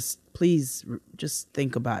 please just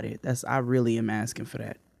think about it. I really am asking for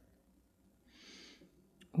that.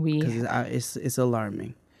 Because it's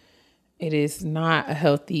alarming. It is not a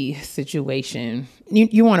healthy situation.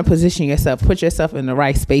 You want to position yourself, put yourself in the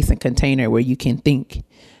right space and container where you can think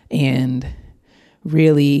and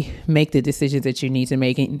really make the decisions that you need to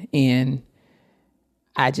make. And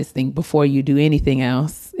I just think before you do anything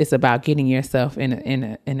else, it's about getting yourself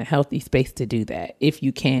in a healthy space to do that, if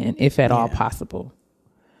you can, if at all possible.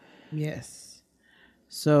 Yes.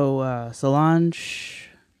 So Solange,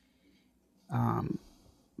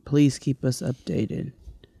 please keep us updated.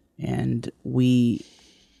 And we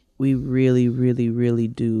really, really, really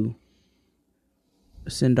do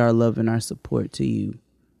send our love and our support to you,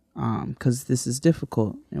 because this is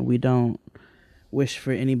difficult and we don't wish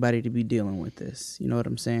for anybody to be dealing with this. You know what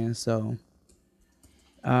I'm saying? So,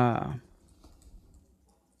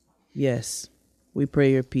 yes, we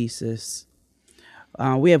pray your peace, sis.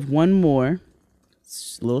 We have one more.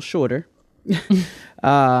 It's a little shorter.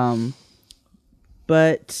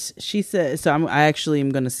 But she said, so I actually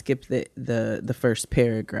am going to skip the first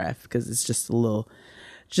paragraph because it's just a little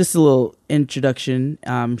introduction.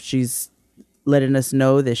 She's letting us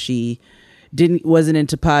know that she wasn't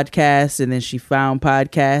into podcasts, and then she found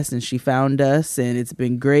podcasts and she found us, and it's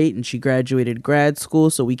been great. And she graduated grad school,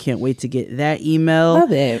 so we can't wait to get that email.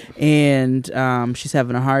 Love it. And she's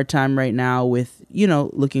having a hard time right now with,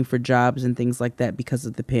 looking for jobs and things like that because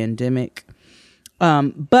of the pandemic.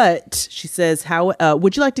 But she says,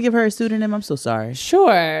 would you like to give her a pseudonym? I'm so sorry.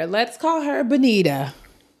 Sure. Let's call her Benita.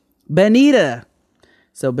 Benita.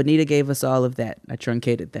 So Benita gave us all of that. I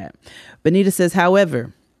truncated that. Benita says,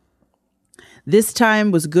 however, this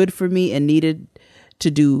time was good for me and needed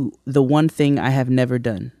to do the one thing I have never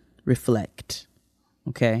done. Reflect.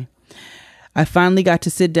 Okay. I finally got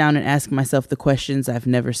to sit down and ask myself the questions I've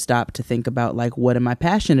never stopped to think about, like, what am I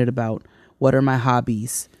passionate about? What are my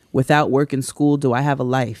hobbies? Without work and school, do I have a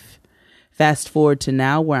life? Fast forward to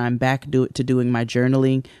now where I'm back to doing my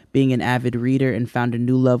journaling, being an avid reader, and found a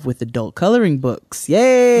new love with adult coloring books.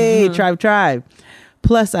 Yay! Mm-hmm. Tribe.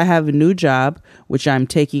 Plus, I have a new job, which I'm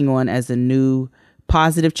taking on as a new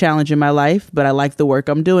positive challenge in my life, but I like the work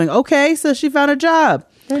I'm doing. Okay, so she found a job.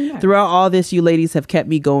 Nice. Throughout all this, you ladies have kept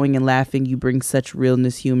me going and laughing. You bring such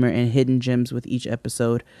realness, humor, and hidden gems with each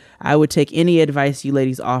episode. I would take any advice you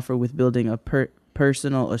ladies offer with building a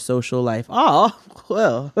personal or social life. Oh,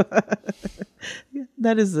 well,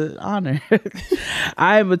 that is an honor.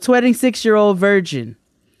 I am a 26-year-old virgin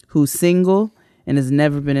who's single and has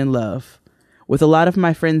never been in love. With a lot of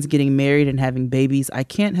my friends getting married and having babies, I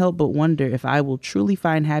can't help but wonder if I will truly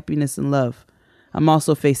find happiness in love. I'm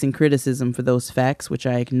also facing criticism for those facts, which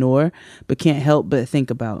I ignore, but can't help but think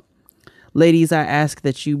about. Ladies, I ask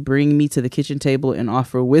that you bring me to the kitchen table and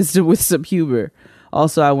offer wisdom with some humor.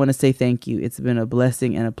 Also, I want to say thank you. It's been a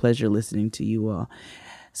blessing and a pleasure listening to you all.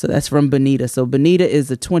 So that's from Benita. So Benita is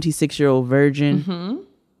a 26-year-old virgin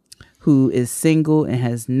who is single and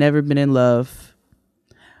has never been in love.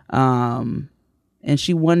 And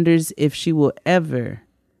she wonders if she will ever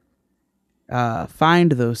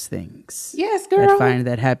find those things. Yes, girl. That find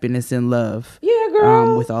that happiness in love. Yeah,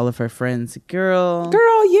 girl. With all of her friends. Girl,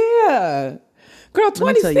 yeah. Girl,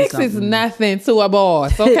 26 is nothing to a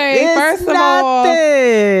boss, okay? First of all,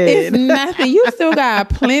 it's nothing. You still got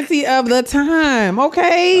plenty of the time,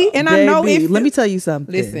 okay? And baby, I know if... Let me tell you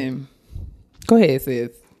something. Listen. Go ahead,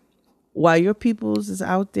 sis. While your peoples is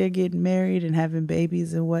out there getting married and having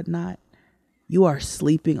babies and whatnot, you are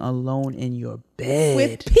sleeping alone in your bed.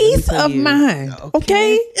 With peace of mind,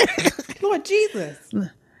 okay? Lord Jesus.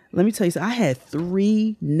 Let me tell you something. I had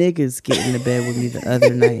 3 niggas get in the bed with me the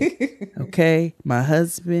other night. Okay? My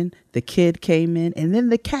husband, the kid came in, and then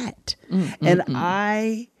the cat. And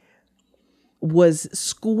I was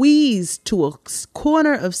squeezed to a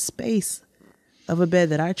corner of space of a bed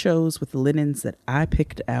that I chose with the linens that I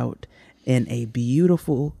picked out in a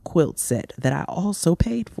beautiful quilt set that I also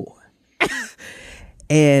paid for.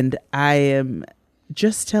 And I am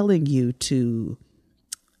just telling you to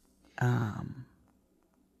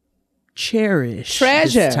cherish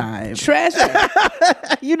this time. Treasure.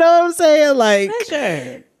 You know what I'm saying? Like,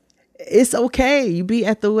 treasure. It's okay. You be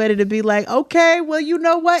at the wedding to be like, okay, well, you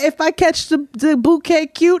know what? If I catch the bouquet,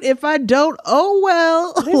 cute. If I don't, oh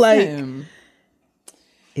well. Like,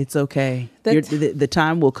 it's okay. The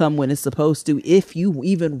time will come when it's supposed to, if you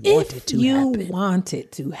even want it to happen. If you want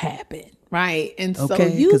it to happen. Right. And so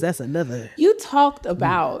because that's another. You talked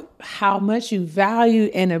about how much you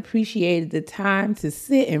valued and appreciated the time to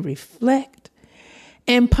sit and reflect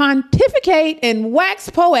and pontificate and wax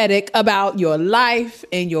poetic about your life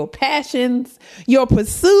and your passions, your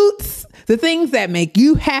pursuits, the things that make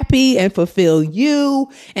you happy and fulfill you.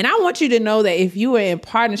 And I want you to know that if you were in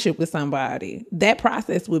partnership with somebody, that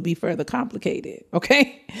process would be further complicated.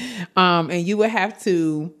 Okay. And you would have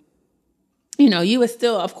to, you would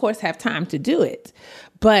still, of course, have time to do it,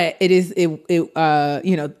 but the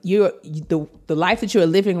life that you are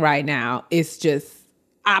living right now is just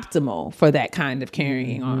optimal for that kind of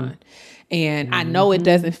carrying on. And I know it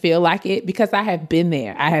doesn't feel like it because I have been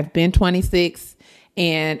there. I have been 26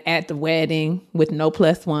 and at the wedding with no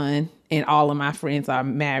 +1, and all of my friends are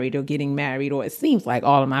married or getting married, or it seems like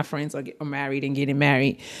all of my friends are married and getting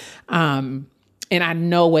married. And I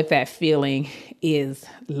know what that feeling is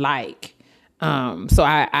like. So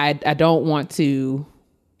I don't want to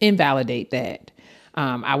invalidate that.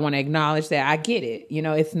 I want to acknowledge that I get it.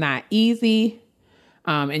 It's not easy.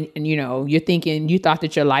 And you're thinking, you thought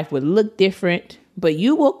that your life would look different, but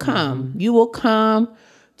you will come. You will come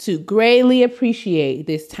to greatly appreciate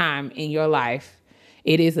this time in your life.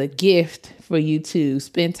 It is a gift for you to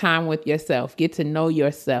spend time with yourself, get to know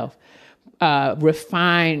yourself,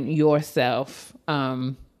 refine yourself,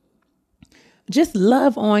 just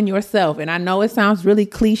love on yourself. And I know it sounds really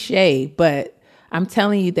cliche, but I'm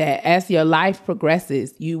telling you that as your life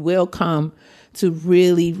progresses, you will come to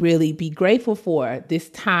really, really be grateful for this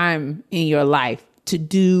time in your life to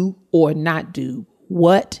do or not do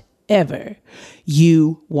whatever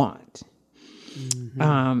you want.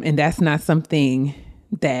 And that's not something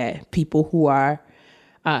that people who are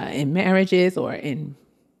in marriages or in,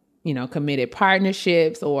 committed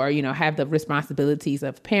partnerships or, have the responsibilities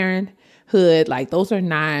of parenthood, like those are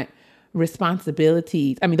not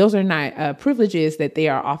responsibilities. I mean, those are not privileges that they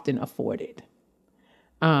are often afforded.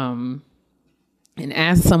 And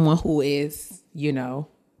as someone who is,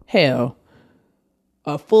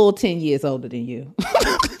 a full 10 years older than you,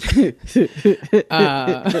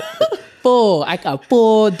 like a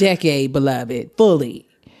full decade, beloved, fully,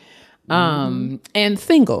 and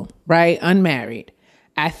single, right? Unmarried.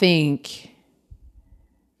 I think,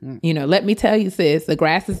 let me tell you, sis, the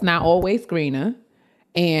grass is not always greener.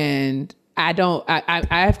 And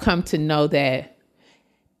I've come to know that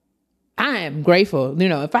I am grateful. You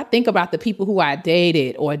know, if I think about the people who I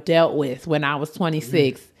dated or dealt with when I was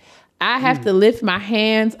 26, I have to lift my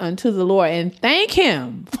hands unto the Lord and thank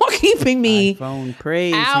him for keeping me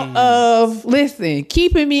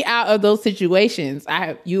keeping me out of those situations.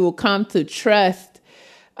 You will come to trust,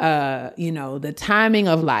 the timing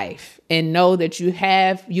of life, and know that you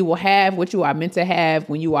will have what you are meant to have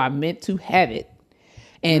when you are meant to have it,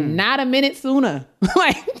 and not a minute sooner.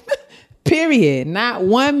 Like, period. Not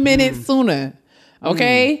 1 minute sooner.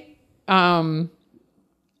 Okay.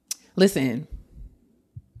 Listen.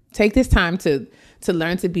 Take this time to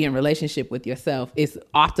learn to be in relationship with yourself. It's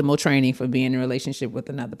optimal training for being in a relationship with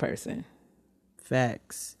another person.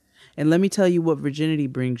 Facts. And let me tell you what virginity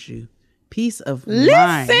brings you. Peace of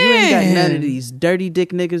mind. You ain't got none of these dirty dick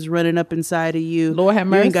niggas running up inside of you. Lord have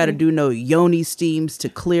mercy. You ain't got to do no yoni steams to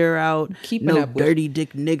clear out no dirty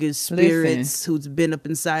dick niggas spirits who's been up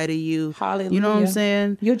inside of you. Hallelujah. You know what I'm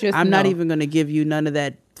saying? I'm not even going to give you none of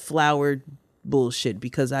that flowered bullshit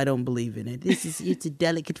because I don't believe in it. It's a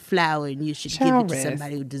delicate flower and you should give it to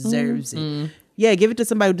somebody who deserves it. Yeah, give it to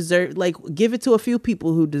somebody who deserves, like, give it to a few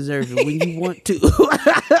people who deserve it when you want to.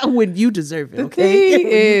 When you deserve it,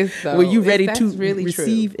 okay? When you ready to really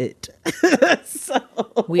receive it. So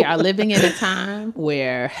we are living in a time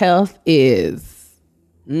where health is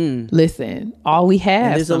listen, all we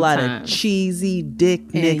have. And there's a lot of cheesy dick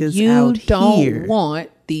niggas you out here. You don't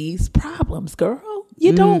want these problems, girl.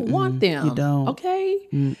 You don't want them. You don't. Okay?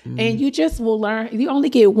 And you just will learn. You only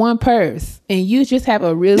get one purse and you just have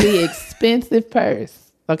a really expensive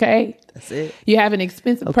purse. Okay? That's it. You have an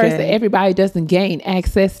expensive purse that everybody doesn't gain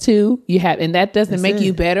access to. And that doesn't make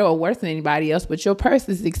you better or worse than anybody else, but your purse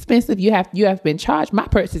is expensive. You have been charged. My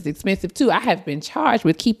purse is expensive too. I have been charged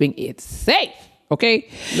with keeping it safe. Okay.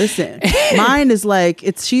 Listen, mine is like,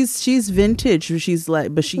 she's vintage. She's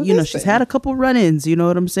like, but she's had a couple run-ins. You know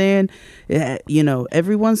what I'm saying?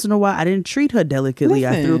 Every once in a while, I didn't treat her delicately.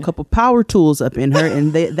 I threw a couple power tools up in her,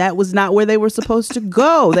 and that was not where they were supposed to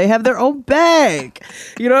go. They have their own bag.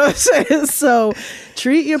 You know what I'm saying? So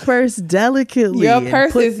treat your purse delicately. Your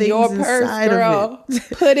purse is your purse, girl.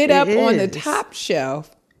 Put it up on the top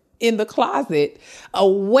shelf in the closet,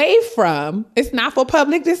 away from, it's not for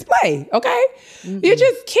public display, okay? You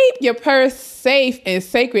just keep your purse safe and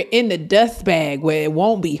sacred in the dust bag where it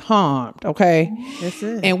won't be harmed, okay? That's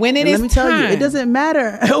it. And when let me tell you, it doesn't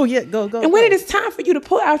matter. Oh yeah, go. And when it is time for you to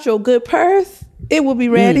pull out your good purse, it will be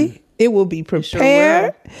ready. It will be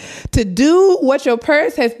prepared to do what your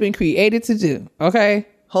purse has been created to do, okay?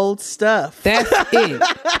 Hold stuff. That's it.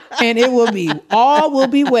 And all will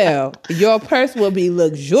be well. Your purse will be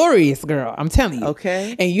luxurious, girl. I'm telling you.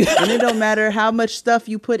 Okay. And it don't matter how much stuff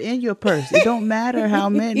you put in your purse. It don't matter how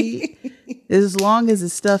many. As long as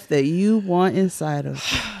it's stuff that you want inside of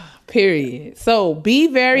it. Period. So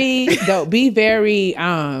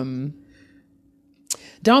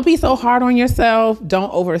don't be so hard on yourself.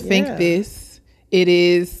 Don't overthink this. It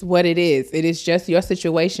is what it is. It is just your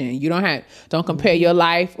situation. Don't compare your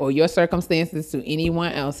life or your circumstances to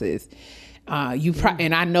anyone else's.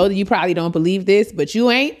 And I know that you probably don't believe this, but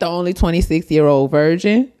you ain't the only 26-year-old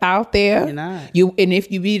virgin out there. You're not. And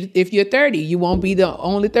if you're 30, you won't be the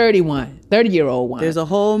only 30-year-old one. There's a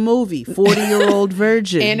whole movie, 40-year-old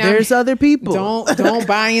virgin. And there's other people. Don't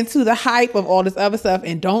buy into the hype of all this other stuff,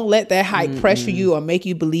 and don't let that hype pressure you or make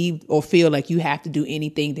you believe or feel like you have to do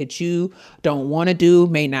anything that you don't want to do,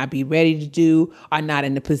 may not be ready to do, are not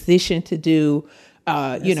in the position to do.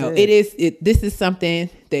 This is something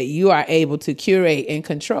that you are able to curate and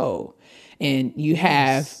control, and you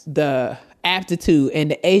have the aptitude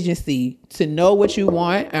and the agency to know what you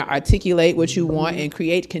want and articulate what you want and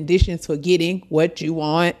create conditions for getting what you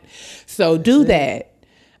want. So do that.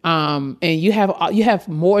 And you have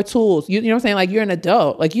more tools. You know what I'm saying? Like, you're an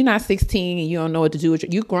adult. Like, you're not 16 and you don't know what to do with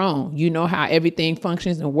you're grown. You know how everything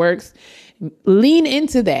functions and works. Lean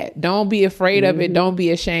into that. Don't be afraid of it. Don't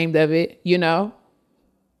be ashamed of it.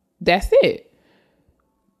 That's it.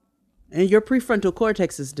 And your prefrontal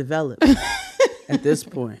cortex is developed at this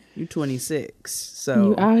point. You're 26. So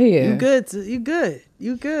you out here. You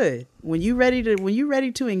good. When you ready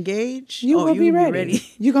to engage, you're gonna be ready.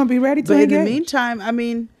 You're gonna be ready to engage. But in the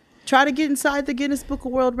meantime, try to get inside the Guinness Book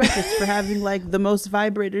of World Records for having like the most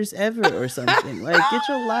vibrators ever or something. Like, get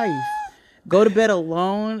your life. Go to bed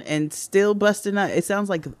alone and still busting out. It sounds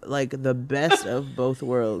like the best of both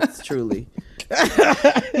worlds, truly.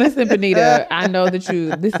 Listen, Benita, I know that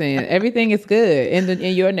everything is good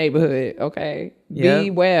in your neighborhood, okay? Yep. Be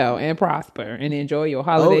well and prosper and enjoy your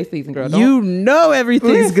holiday season, girl.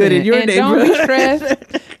 Everything's good in your neighborhood. Don't be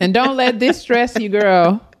stressed. And don't let this stress you,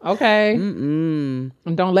 girl. Okay. And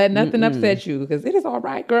don't let nothing upset you, because it is all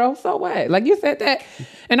right, girl. So what? Like, you said that.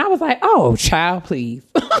 And I was like, oh, child, please.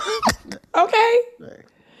 Okay.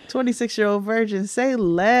 26-year-old virgin, say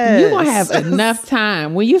less. You're going to have enough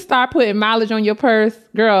time. When you start putting mileage on your purse,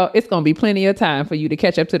 girl, it's going to be plenty of time for you to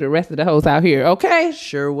catch up to the rest of the hoes out here. Okay?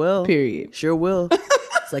 Sure will. Period. Sure will.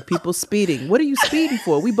 It's like people speeding. What are you speeding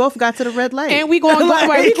for? We both got to the red light. And we going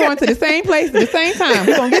to the same place at the same time.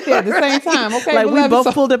 We're going to get there at the same time. Okay? Like, we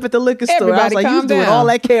both pulled up at the liquor store. Everybody I was like, you was doing all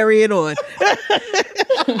that carrying on.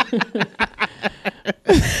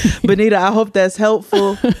 Benita, I hope that's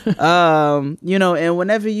helpful. And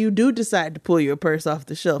whenever you do decide to pull your purse off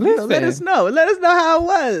the shelf, let us know. Let us know how it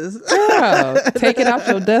was. Girl, take it out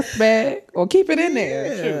your dust bag or keep it in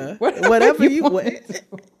there. Yeah. Whatever you want.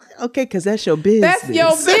 Okay, because that's your business. That's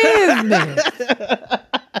your business.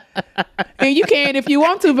 And you can if you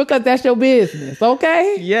want to, because that's your business.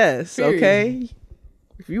 Okay? Yes. Period. Okay.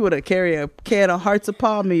 If you want to carry a can of Hearts of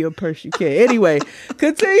Palm in your purse, you can. Anyway,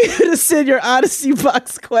 continue to send your Odyssey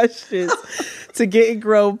Box questions to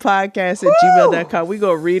gettinggrownpodcast@gmail.com. We're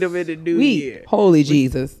going to read them in the new year. Holy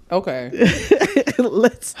Jesus. Okay.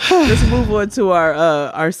 Let's move on to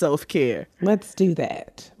our self-care. Let's do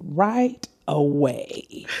that right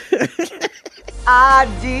away. I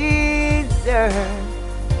deserve.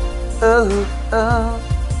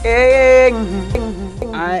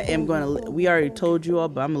 I am going to, we already told you all,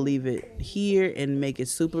 but I'm going to leave it here and make it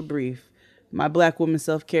super brief. My Black woman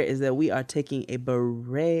self-care is that we are taking a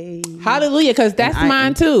break. Hallelujah, because that's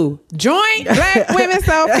mine too. Joint Black women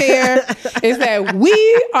self-care is that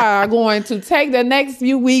we are going to take the next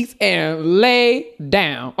few weeks and lay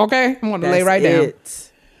down. Okay? I'm going to lay right down.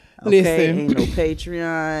 Okay, listen, ain't no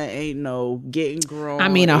Patreon, ain't no getting grown. I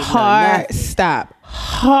mean, a hard stop.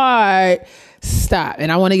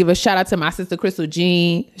 And I want to give a shout out to my sister Crystal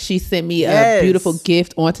Jean. She sent me a beautiful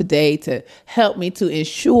gift on today to help me to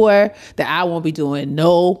ensure that I won't be doing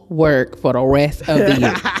no work for the rest of the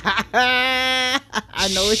year. I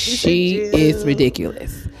know what she is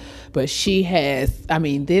ridiculous. But she has, I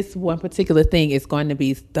mean, this one particular thing is going to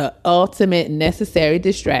be the ultimate necessary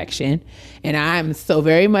distraction. And I'm so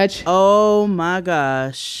very much. Oh my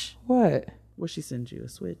gosh. What? What she send you? A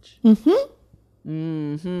Switch?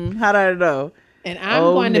 Mm-hmm. How did I know? And I'm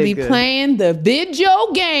going to be playing the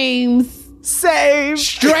video games. Same.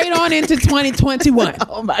 Straight on into 2021.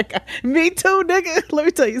 Oh my God. Me too, nigga. Let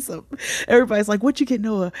me tell you something. Everybody's like, what you get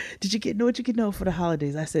Noah? Did you get Noah for the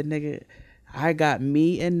holidays? I said, nigga, I got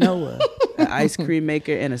me and Noah, an ice cream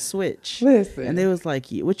maker and a Switch. Listen. And they was like,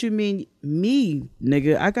 what you mean me,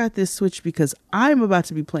 nigga? I got this Switch because I'm about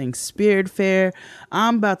to be playing Spirit Fair.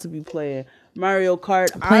 I'm about to be playing Mario Kart.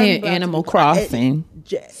 Playing Animal Crossing.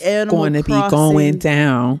 It's going to be going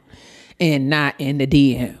down and not in the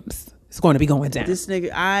DMs. It's going to be going down. This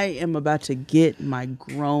nigga, I am about to get my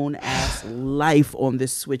grown ass life on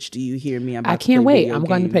this Switch. Do you hear me? I can't wait. I'm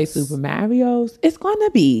going to play Super Mario's. It's going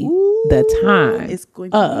to be the time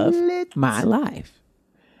of my life.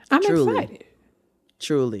 I'm excited.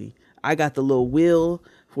 Truly. I got the little wheel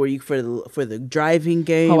for you for the driving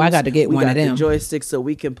games. Oh, I got to get one of them. The joystick so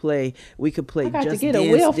we can play. I got to get a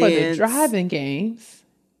wheel for the driving games.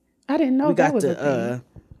 I didn't know that was a thing.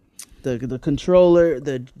 The controller,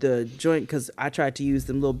 the joint, because I tried to use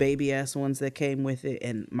them little baby ass ones that came with it,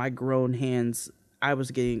 and my grown hands, I was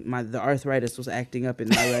getting the arthritis was acting up in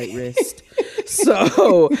my right wrist,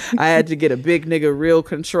 so I had to get a big nigga real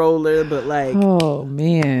controller. But like, oh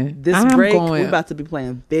man, this break we're about to be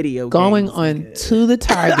playing video games. Going on to the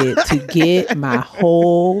Target to get my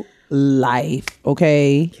whole life.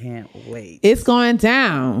 Okay, can't wait. It's going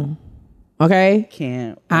down. Okay,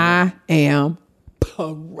 can't. Wait. I am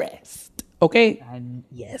pressed. Okay.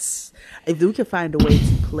 Yes. If we can find a way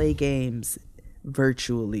to play games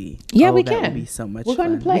virtually, we can. That would be so much We're fun.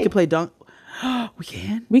 Going to play. We can play we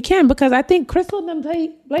can. We can, because I think Crystal and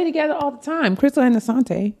them play together all the time. Crystal and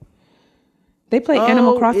Asante. They play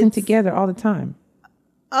Animal Crossing together all the time.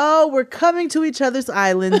 Oh, we're coming to each other's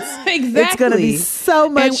islands. Exactly. It's going to be so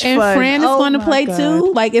much fun. And Fran is going to play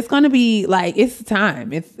too. Like, it's going to be like, it's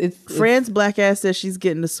time. It's Fran's black ass says she's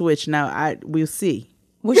getting the Switch. Now we'll see.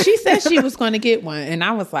 Well, she said she was going to get one, and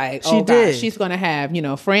I was like, "Oh, God, she's going to have,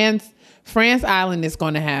 Fran's Island is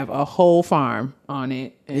going to have a whole farm on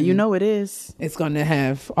it, and you know it is. It's going to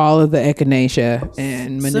have all of the echinacea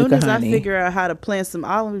and manuka soon as honey. I figure out how to plant some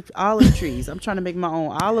olive trees, I'm trying to make my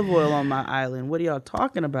own olive oil on my island. What are y'all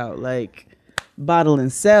talking about? Like bottle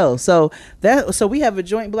and sell. So we have a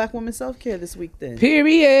joint Black woman self-care this week then.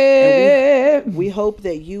 Period. We hope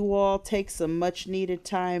that you all take some much needed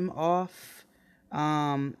time off.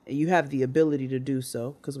 You have the ability to do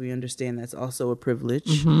so because we understand that's also a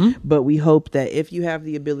privilege. But we hope that if you have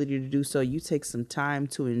the ability to do so, you take some time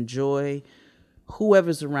to enjoy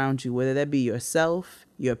whoever's around you, whether that be yourself,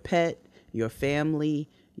 your pet, your family,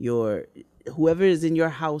 whoever is in your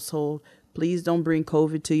household. Please don't bring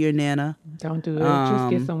COVID to your nana. Don't do it. Just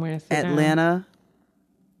get somewhere and sit Atlanta. down.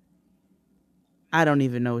 I don't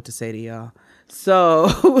even know what to say to y'all.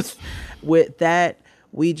 So with that,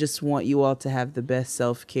 we just want you all to have the best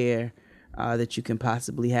self-care that you can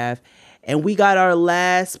possibly have. And we got our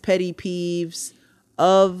last petty peeves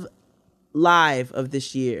of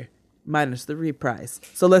this year, minus the reprise.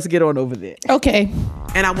 So let's get on over there. Okay.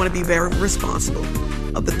 And I want to be very responsible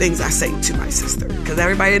of the things I say to my sister. Because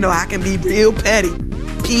everybody know I can be real petty.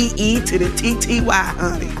 P-E to the T-T-Y,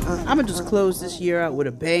 honey. I'm going to just close this year out with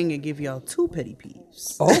a bang and give y'all 2 petty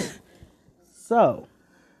peeves. Oh. So,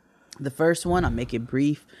 the first one, I'll make it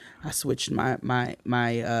brief. I switched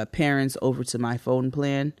my parents over to my phone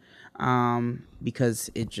plan because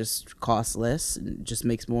it just costs less and just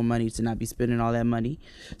makes more money to not be spending all that money.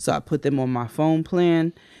 So I put them on my phone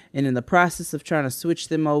plan, and in the process of trying to switch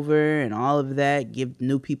them over and all of that, give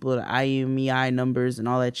new people the IMEI numbers and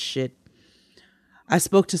all that shit, I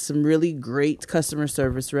spoke to some really great customer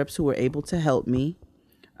service reps who were able to help me,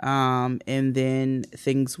 and then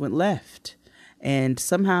things went left. And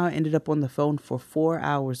somehow I ended up on the phone for 4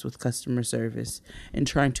 hours with customer service and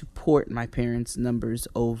trying to port my parents' numbers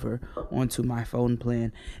over onto my phone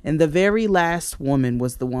plan. And the very last woman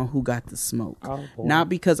was the one who got the smoke. Oh, not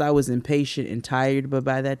because I was impatient and tired but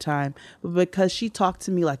by that time, but because she talked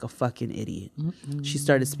to me like a fucking idiot. She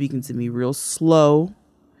started speaking to me real slow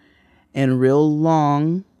and real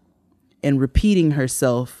long and repeating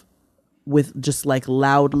herself with just like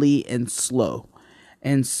loudly and slow.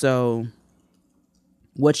 And so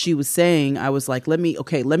what she was saying, I was like, let me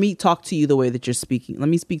talk to you the way that you're speaking. Let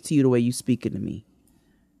me speak to you the way you speaking to me.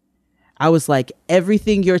 I was like,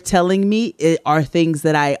 everything you're telling me are things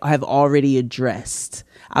that I have already addressed.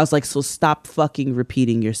 I was like, so stop fucking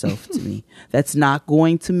repeating yourself to me. That's not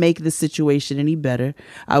going to make the situation any better.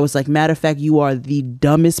 I was like, matter of fact, you are the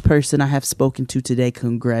dumbest person I have spoken to today.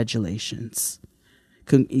 Congratulations.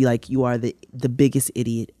 You are the biggest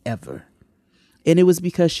idiot ever. And it was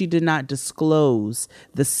because she did not disclose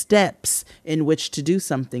the steps in which to do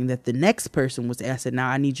something that the next person was. I said, now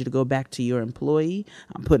I need you to go back to your employee.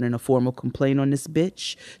 I'm putting in a formal complaint on this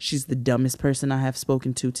bitch. She's the dumbest person I have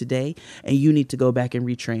spoken to today. And you need to go back and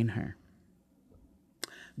retrain her.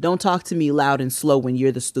 Don't talk to me loud and slow when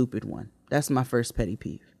you're the stupid one. That's my first petty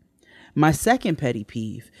peeve. My second petty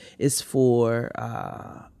peeve is for,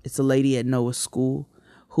 it's a lady at Noah's school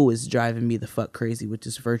who is driving me the fuck crazy with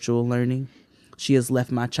this virtual learning. She has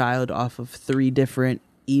left my child off of 3 different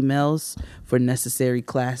emails for necessary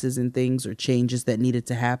classes and things or changes that needed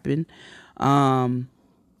to happen. And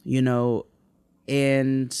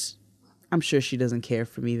I'm sure she doesn't care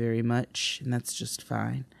for me very much, and that's just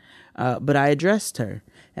fine. But I addressed her,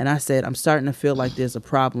 and I said, I'm starting to feel like there's a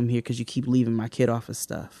problem here because you keep leaving my kid off of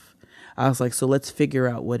stuff. I was like, so let's figure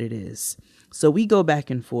out what it is. So we go back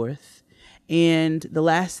and forth. And the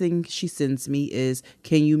last thing she sends me is,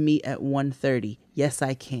 can you meet at 1:30? Yes,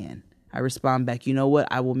 I can. I respond back, you know what?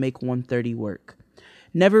 I will make 1:30 work.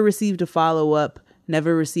 Never received a follow-up,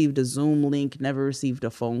 never received a Zoom link, never received a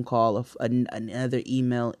phone call, another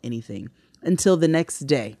email, anything, until the next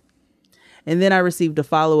day. And then I received a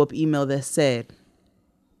follow-up email that said,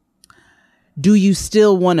 do you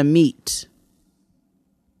still want to meet?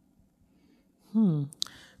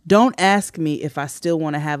 Don't ask me if I still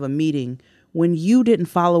want to have a meeting when you didn't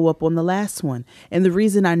follow up on the last one. And the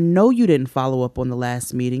reason I know you didn't follow up on the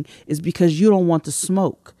last meeting is because you don't want to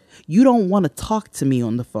smoke. You don't want to talk to me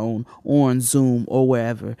on the phone or on Zoom or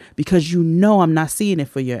wherever because you know I'm not seeing it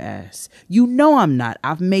for your ass. You know I'm not.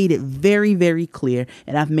 I've made it very, very clear,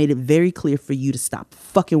 and I've made it very clear for you to stop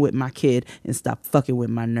fucking with my kid and stop fucking with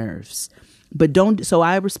my nerves. But don't. So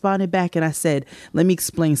I responded back and I said, let me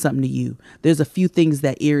explain something to you. There's a few things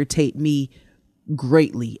that irritate me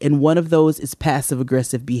greatly, and one of those is passive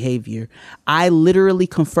aggressive behavior. I literally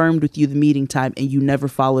confirmed with you the meeting time and you never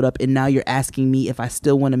followed up, and now you're asking me if I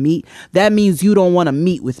still want to meet. That means you don't want to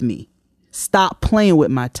meet with me. Stop playing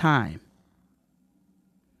with my time.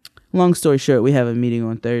 Long story short, we have a meeting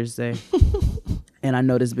on Thursday and I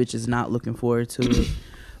know this bitch is not looking forward to it.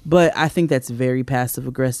 But I think that's very passive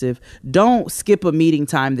aggressive. Don't skip a meeting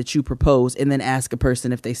time that you propose and then ask a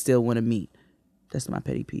person if they still want to meet. That's my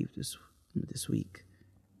petty peeve this week.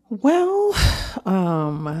 Well,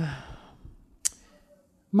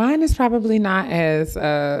 mine is probably not as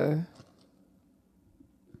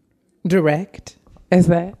direct as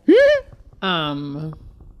that. I'm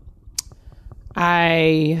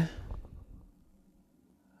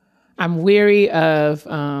weary of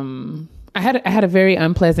I had a very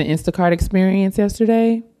unpleasant Instacart experience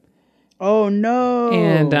yesterday. Oh no.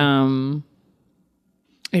 And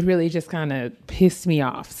it really just kind of pissed me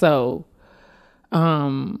off. So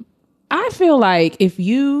I feel like if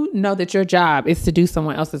you know that your job is to do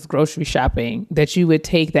someone else's grocery shopping, that you would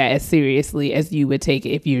take that as seriously as you would take it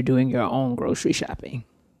if you're doing your own grocery shopping.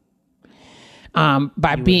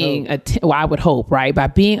 By being, I would hope, right? By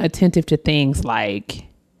being attentive to things like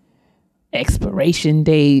expiration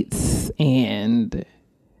dates and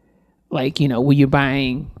like, when you're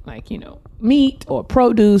buying like, meat or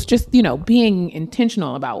produce, just, being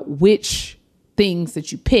intentional about which things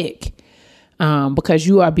that you pick. Because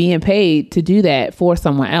you are being paid to do that for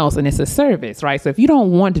someone else and it's a service, right? So if you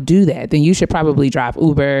don't want to do that, then you should probably drive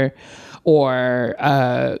Uber or,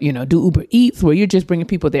 do Uber Eats where you're just bringing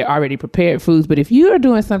people their already prepared foods. But if you are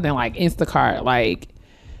doing something like Instacart, like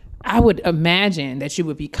I would imagine that you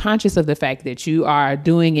would be conscious of the fact that you are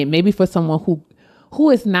doing it maybe for someone who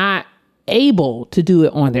is not able to do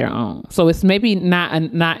it on their own. So it's maybe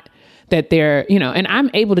not that they're, and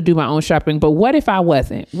I'm able to do my own shopping, but what if I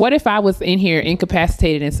wasn't? What if I was in here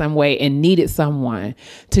incapacitated in some way and needed someone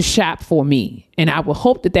to shop for me? And I would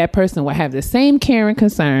hope that that person would have the same care and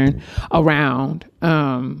concern around,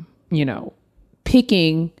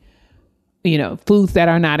 picking, foods that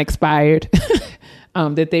are not expired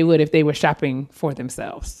that they would if they were shopping for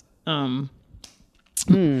themselves. My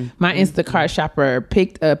Instacart shopper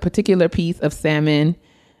picked a particular piece of salmon,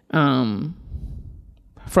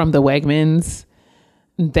 from the Wegmans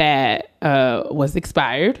that was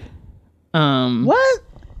expired. What?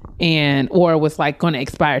 Or was like going to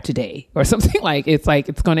expire today or something like it's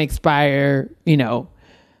going to expire, I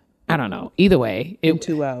don't know. Either way. In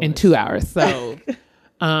 2 hours. In 2 hours. So,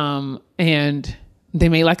 and they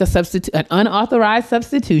made like an unauthorized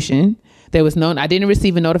substitution. There was I didn't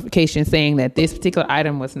receive a notification saying that this particular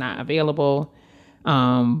item was not available.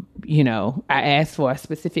 I asked for a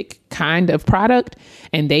specific kind of product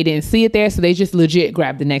and they didn't see it there. So they just legit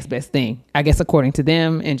grabbed the next best thing, I guess, according to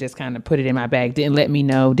them, and just kind of put it in my bag. Didn't let me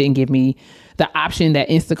know, didn't give me the option that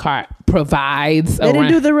Instacart provides. They didn't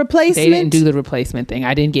do the replacement? They didn't do the replacement thing.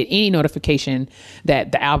 I didn't get any notification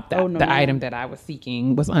that the item that I was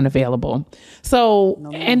seeking was unavailable. So,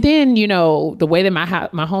 and then, the way that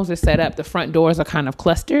my homes are set up, the front doors are kind of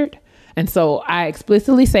clustered. And so I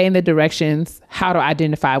explicitly say in the directions how to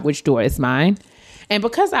identify which door is mine. And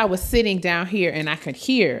because I was sitting down here and I could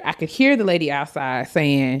hear the lady outside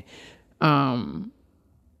saying,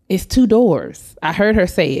 it's 2 doors. I heard her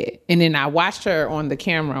say it. And then I watched her on the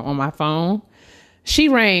camera on my phone. She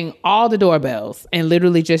rang all the doorbells and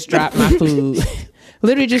literally just dropped my food.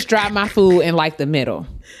 Literally just dropped my food in like the middle.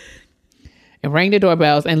 And rang the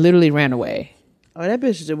doorbells and literally ran away. Oh, that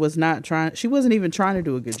bitch was not trying. She wasn't even trying to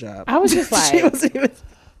do a good job. I was just like,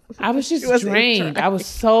 I was just drained. I was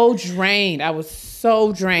so drained. I would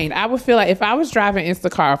feel like if I was driving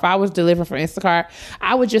Instacart, if I was delivering for Instacart,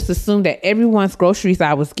 I would just assume that everyone's groceries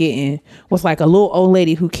I was getting was like a little old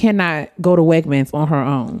lady who cannot go to Wegmans on her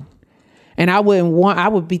own. And I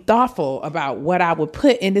would be thoughtful about what I would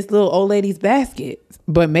put in this little old lady's basket.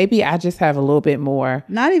 But maybe I just have a little bit more.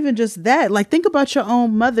 Not even just that. Like, think about your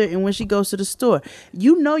own mother and when she goes to the store.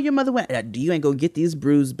 Your mother went, you ain't gonna get these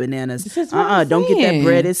bruised bananas. Don't get that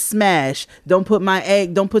bread. It's smashed. Don't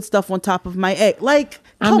put stuff on top of my egg. Like,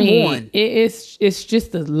 come on. It's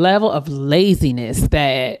just the level of laziness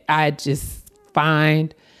that I just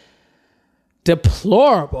find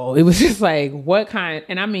deplorable. It was just like, what kind?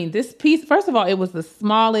 And I mean, this piece, first of all, it was the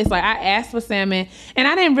smallest. Like, I asked for salmon and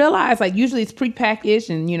I didn't realize, like, usually it's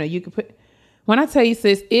prepackaged and you could put, when I tell you,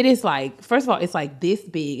 sis, it is like, first of all, it's like this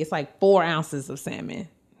big. It's like 4 ounces of salmon.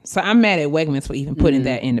 So I'm mad at Wegmans for even putting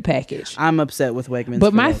that in the package. I'm upset with Wegmans.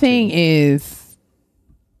 But my thing is,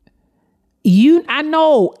 I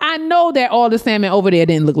know that all the salmon over there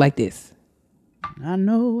didn't look like this. I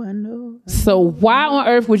know. So why on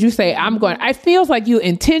earth would you say it feels like you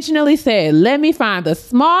intentionally said, let me find the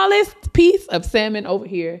smallest piece of salmon over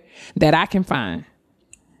here that I can find.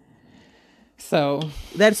 So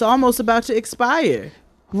that's almost about to expire.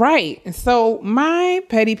 Right. So my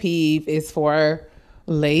petty peeve is for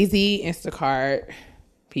lazy Instacart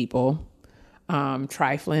people,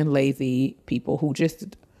 trifling, lazy people who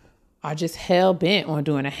are just hell bent on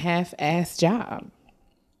doing a half-ass job.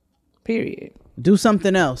 Period. Do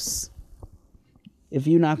something else. If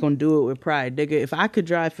you're not going to do it with pride, nigga, if I could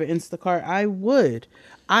drive for Instacart, I would.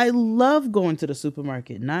 I love going to the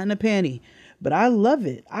supermarket, not in a panty, But I love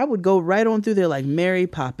it. I would go right on through there like Mary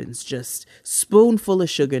Poppins, just spoonful of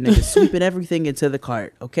sugar, nigga, sweeping everything into the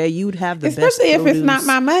cart. Okay, you'd have the especially best. Especially if it's not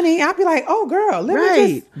my money, I'd be like, "Oh, girl, let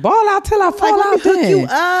me just ball out till I fall let out. Me hook you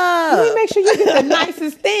up. Let me make sure you get the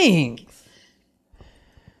nicest things.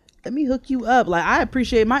 Let me hook you up. Like, I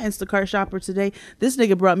appreciate my Instacart shopper today. This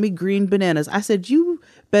nigga brought me green bananas. I said, you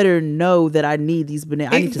better know that I need these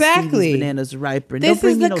bananas. Exactly. I need to see these bananas ripen. Don't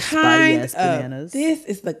bring me no spy-ass bananas. This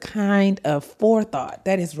is the kind of forethought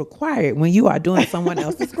that is required when you are doing someone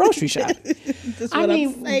else's grocery shopping. I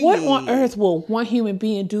mean, what on earth will one human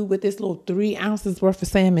being do with this little 3 ounces worth of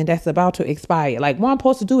salmon that's about to expire? Like, what am I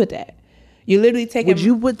supposed to do with that? You literally take. Would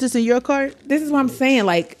you put this in your cart? This is what I'm saying.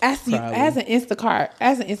 Like, as an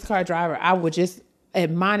Instacart driver, I would just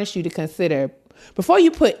admonish you to consider, before you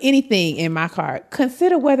put anything in my cart,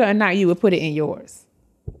 consider whether or not you would put it in yours.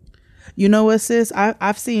 You know what, sis?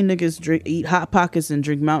 I've seen niggas eat Hot Pockets and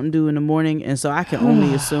drink Mountain Dew in the morning, and so I can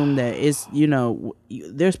only assume that it's,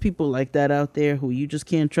 there's people like that out there who you just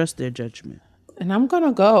can't trust their judgment. And I'm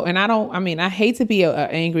gonna go, and I hate to be an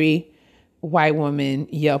angry white woman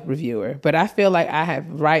Yelp reviewer, but I feel like I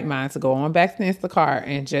have right mind to go on back to Instacart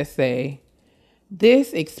and just say,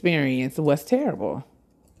 this experience was terrible.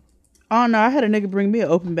 Oh no, I had a nigga bring me an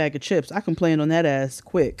open bag of chips. I complained on that ass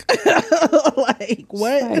quick. Like,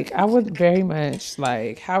 what? Like, I was very much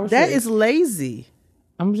like, how that is lazy.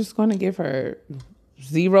 I'm just gonna give her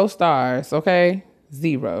 0 stars, okay?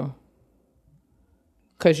 0.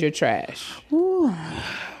 'Cause you're trash. Ooh.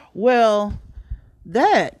 Well,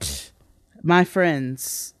 that, my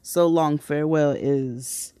friends, so long farewell,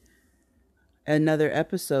 is another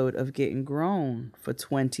episode of Getting Grown for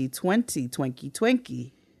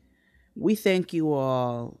 2020. We thank you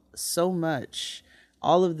all so much.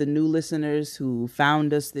 All of the new listeners who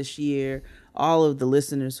found us this year, all of the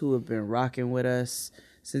listeners who have been rocking with us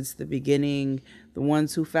since the beginning, the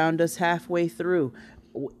ones who found us halfway through.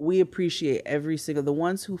 We appreciate every single, the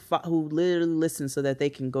ones who literally listen so that they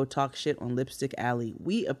can go talk shit on Lipstick Alley.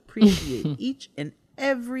 We appreciate each and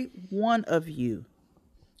every one of you.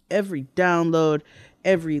 Every download,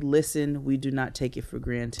 every listen, we do not take it for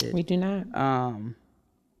granted. We do not.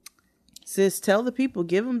 Sis, tell the people,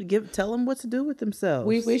 tell them what to do with themselves.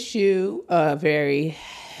 We wish you a very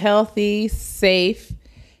healthy, safe,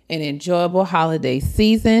 and enjoyable holiday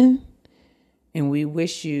season. And we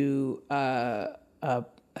wish you a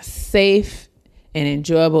safe and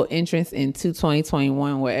enjoyable entrance into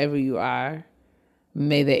 2021 wherever you are.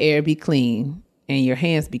 May the air be clean and your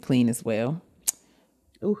hands be clean as well.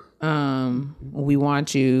 Ooh. We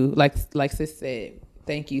want you, like Sis said,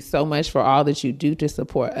 thank you so much for all that you do to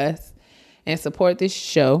support us and support this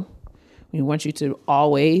show. We want you to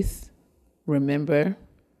always remember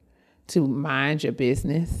to mind your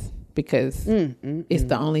business, because it's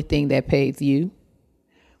the only thing that pays you.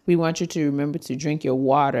 We want you to remember to drink your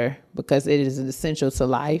water, because it is essential to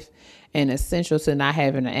life and essential to not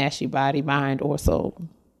having an ashy body, mind, or soul.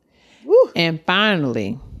 Woo. And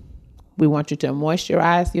finally, we want you to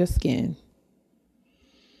moisturize your skin.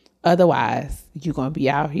 Otherwise, you're going to be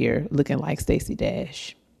out here looking like Stacey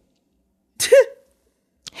Dash.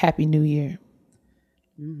 Happy New Year.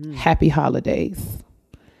 Mm-hmm. Happy holidays.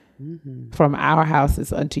 Mm-hmm. From our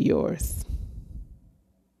houses unto yours.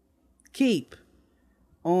 Keep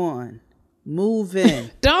on moving.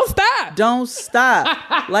 Don't stop. Don't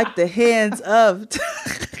stop. Like the hands of...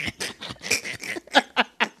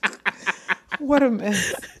 What a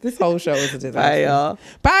mess. This whole show is a disaster. Bye, y'all.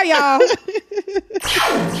 Bye, y'all.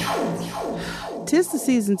 'Tis the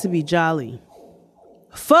season to be jolly.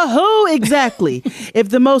 For who exactly? If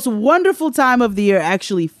the most wonderful time of the year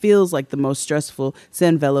actually feels like the most stressful,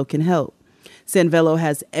 Sanvello can help. Sanvello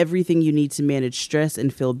has everything you need to manage stress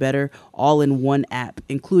and feel better, all in one app,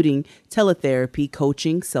 including teletherapy,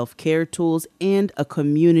 coaching, self-care tools, and a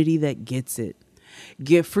community that gets it.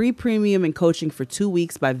 Get free premium and coaching for 2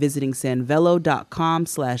 weeks by visiting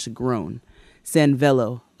sanvello.com/grown.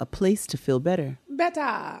 Sanvello, a place to feel better.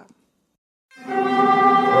 Better.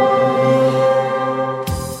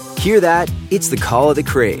 Hear that? It's the call of the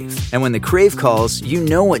Crave. And when the Crave calls, you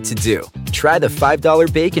know what to do. Try the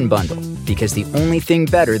 $5 Bacon Bundle, because the only thing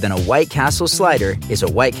better than a White Castle slider is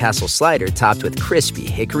a White Castle slider topped with crispy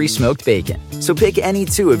hickory smoked bacon. So pick any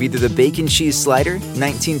two of either the Bacon Cheese Slider,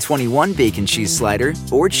 1921 Bacon Cheese Slider,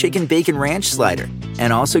 or Chicken Bacon Ranch Slider.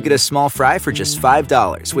 And also get a small fry for just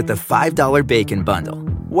 $5 with the $5 Bacon Bundle.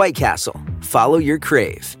 White Castle. Follow your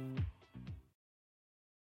Crave.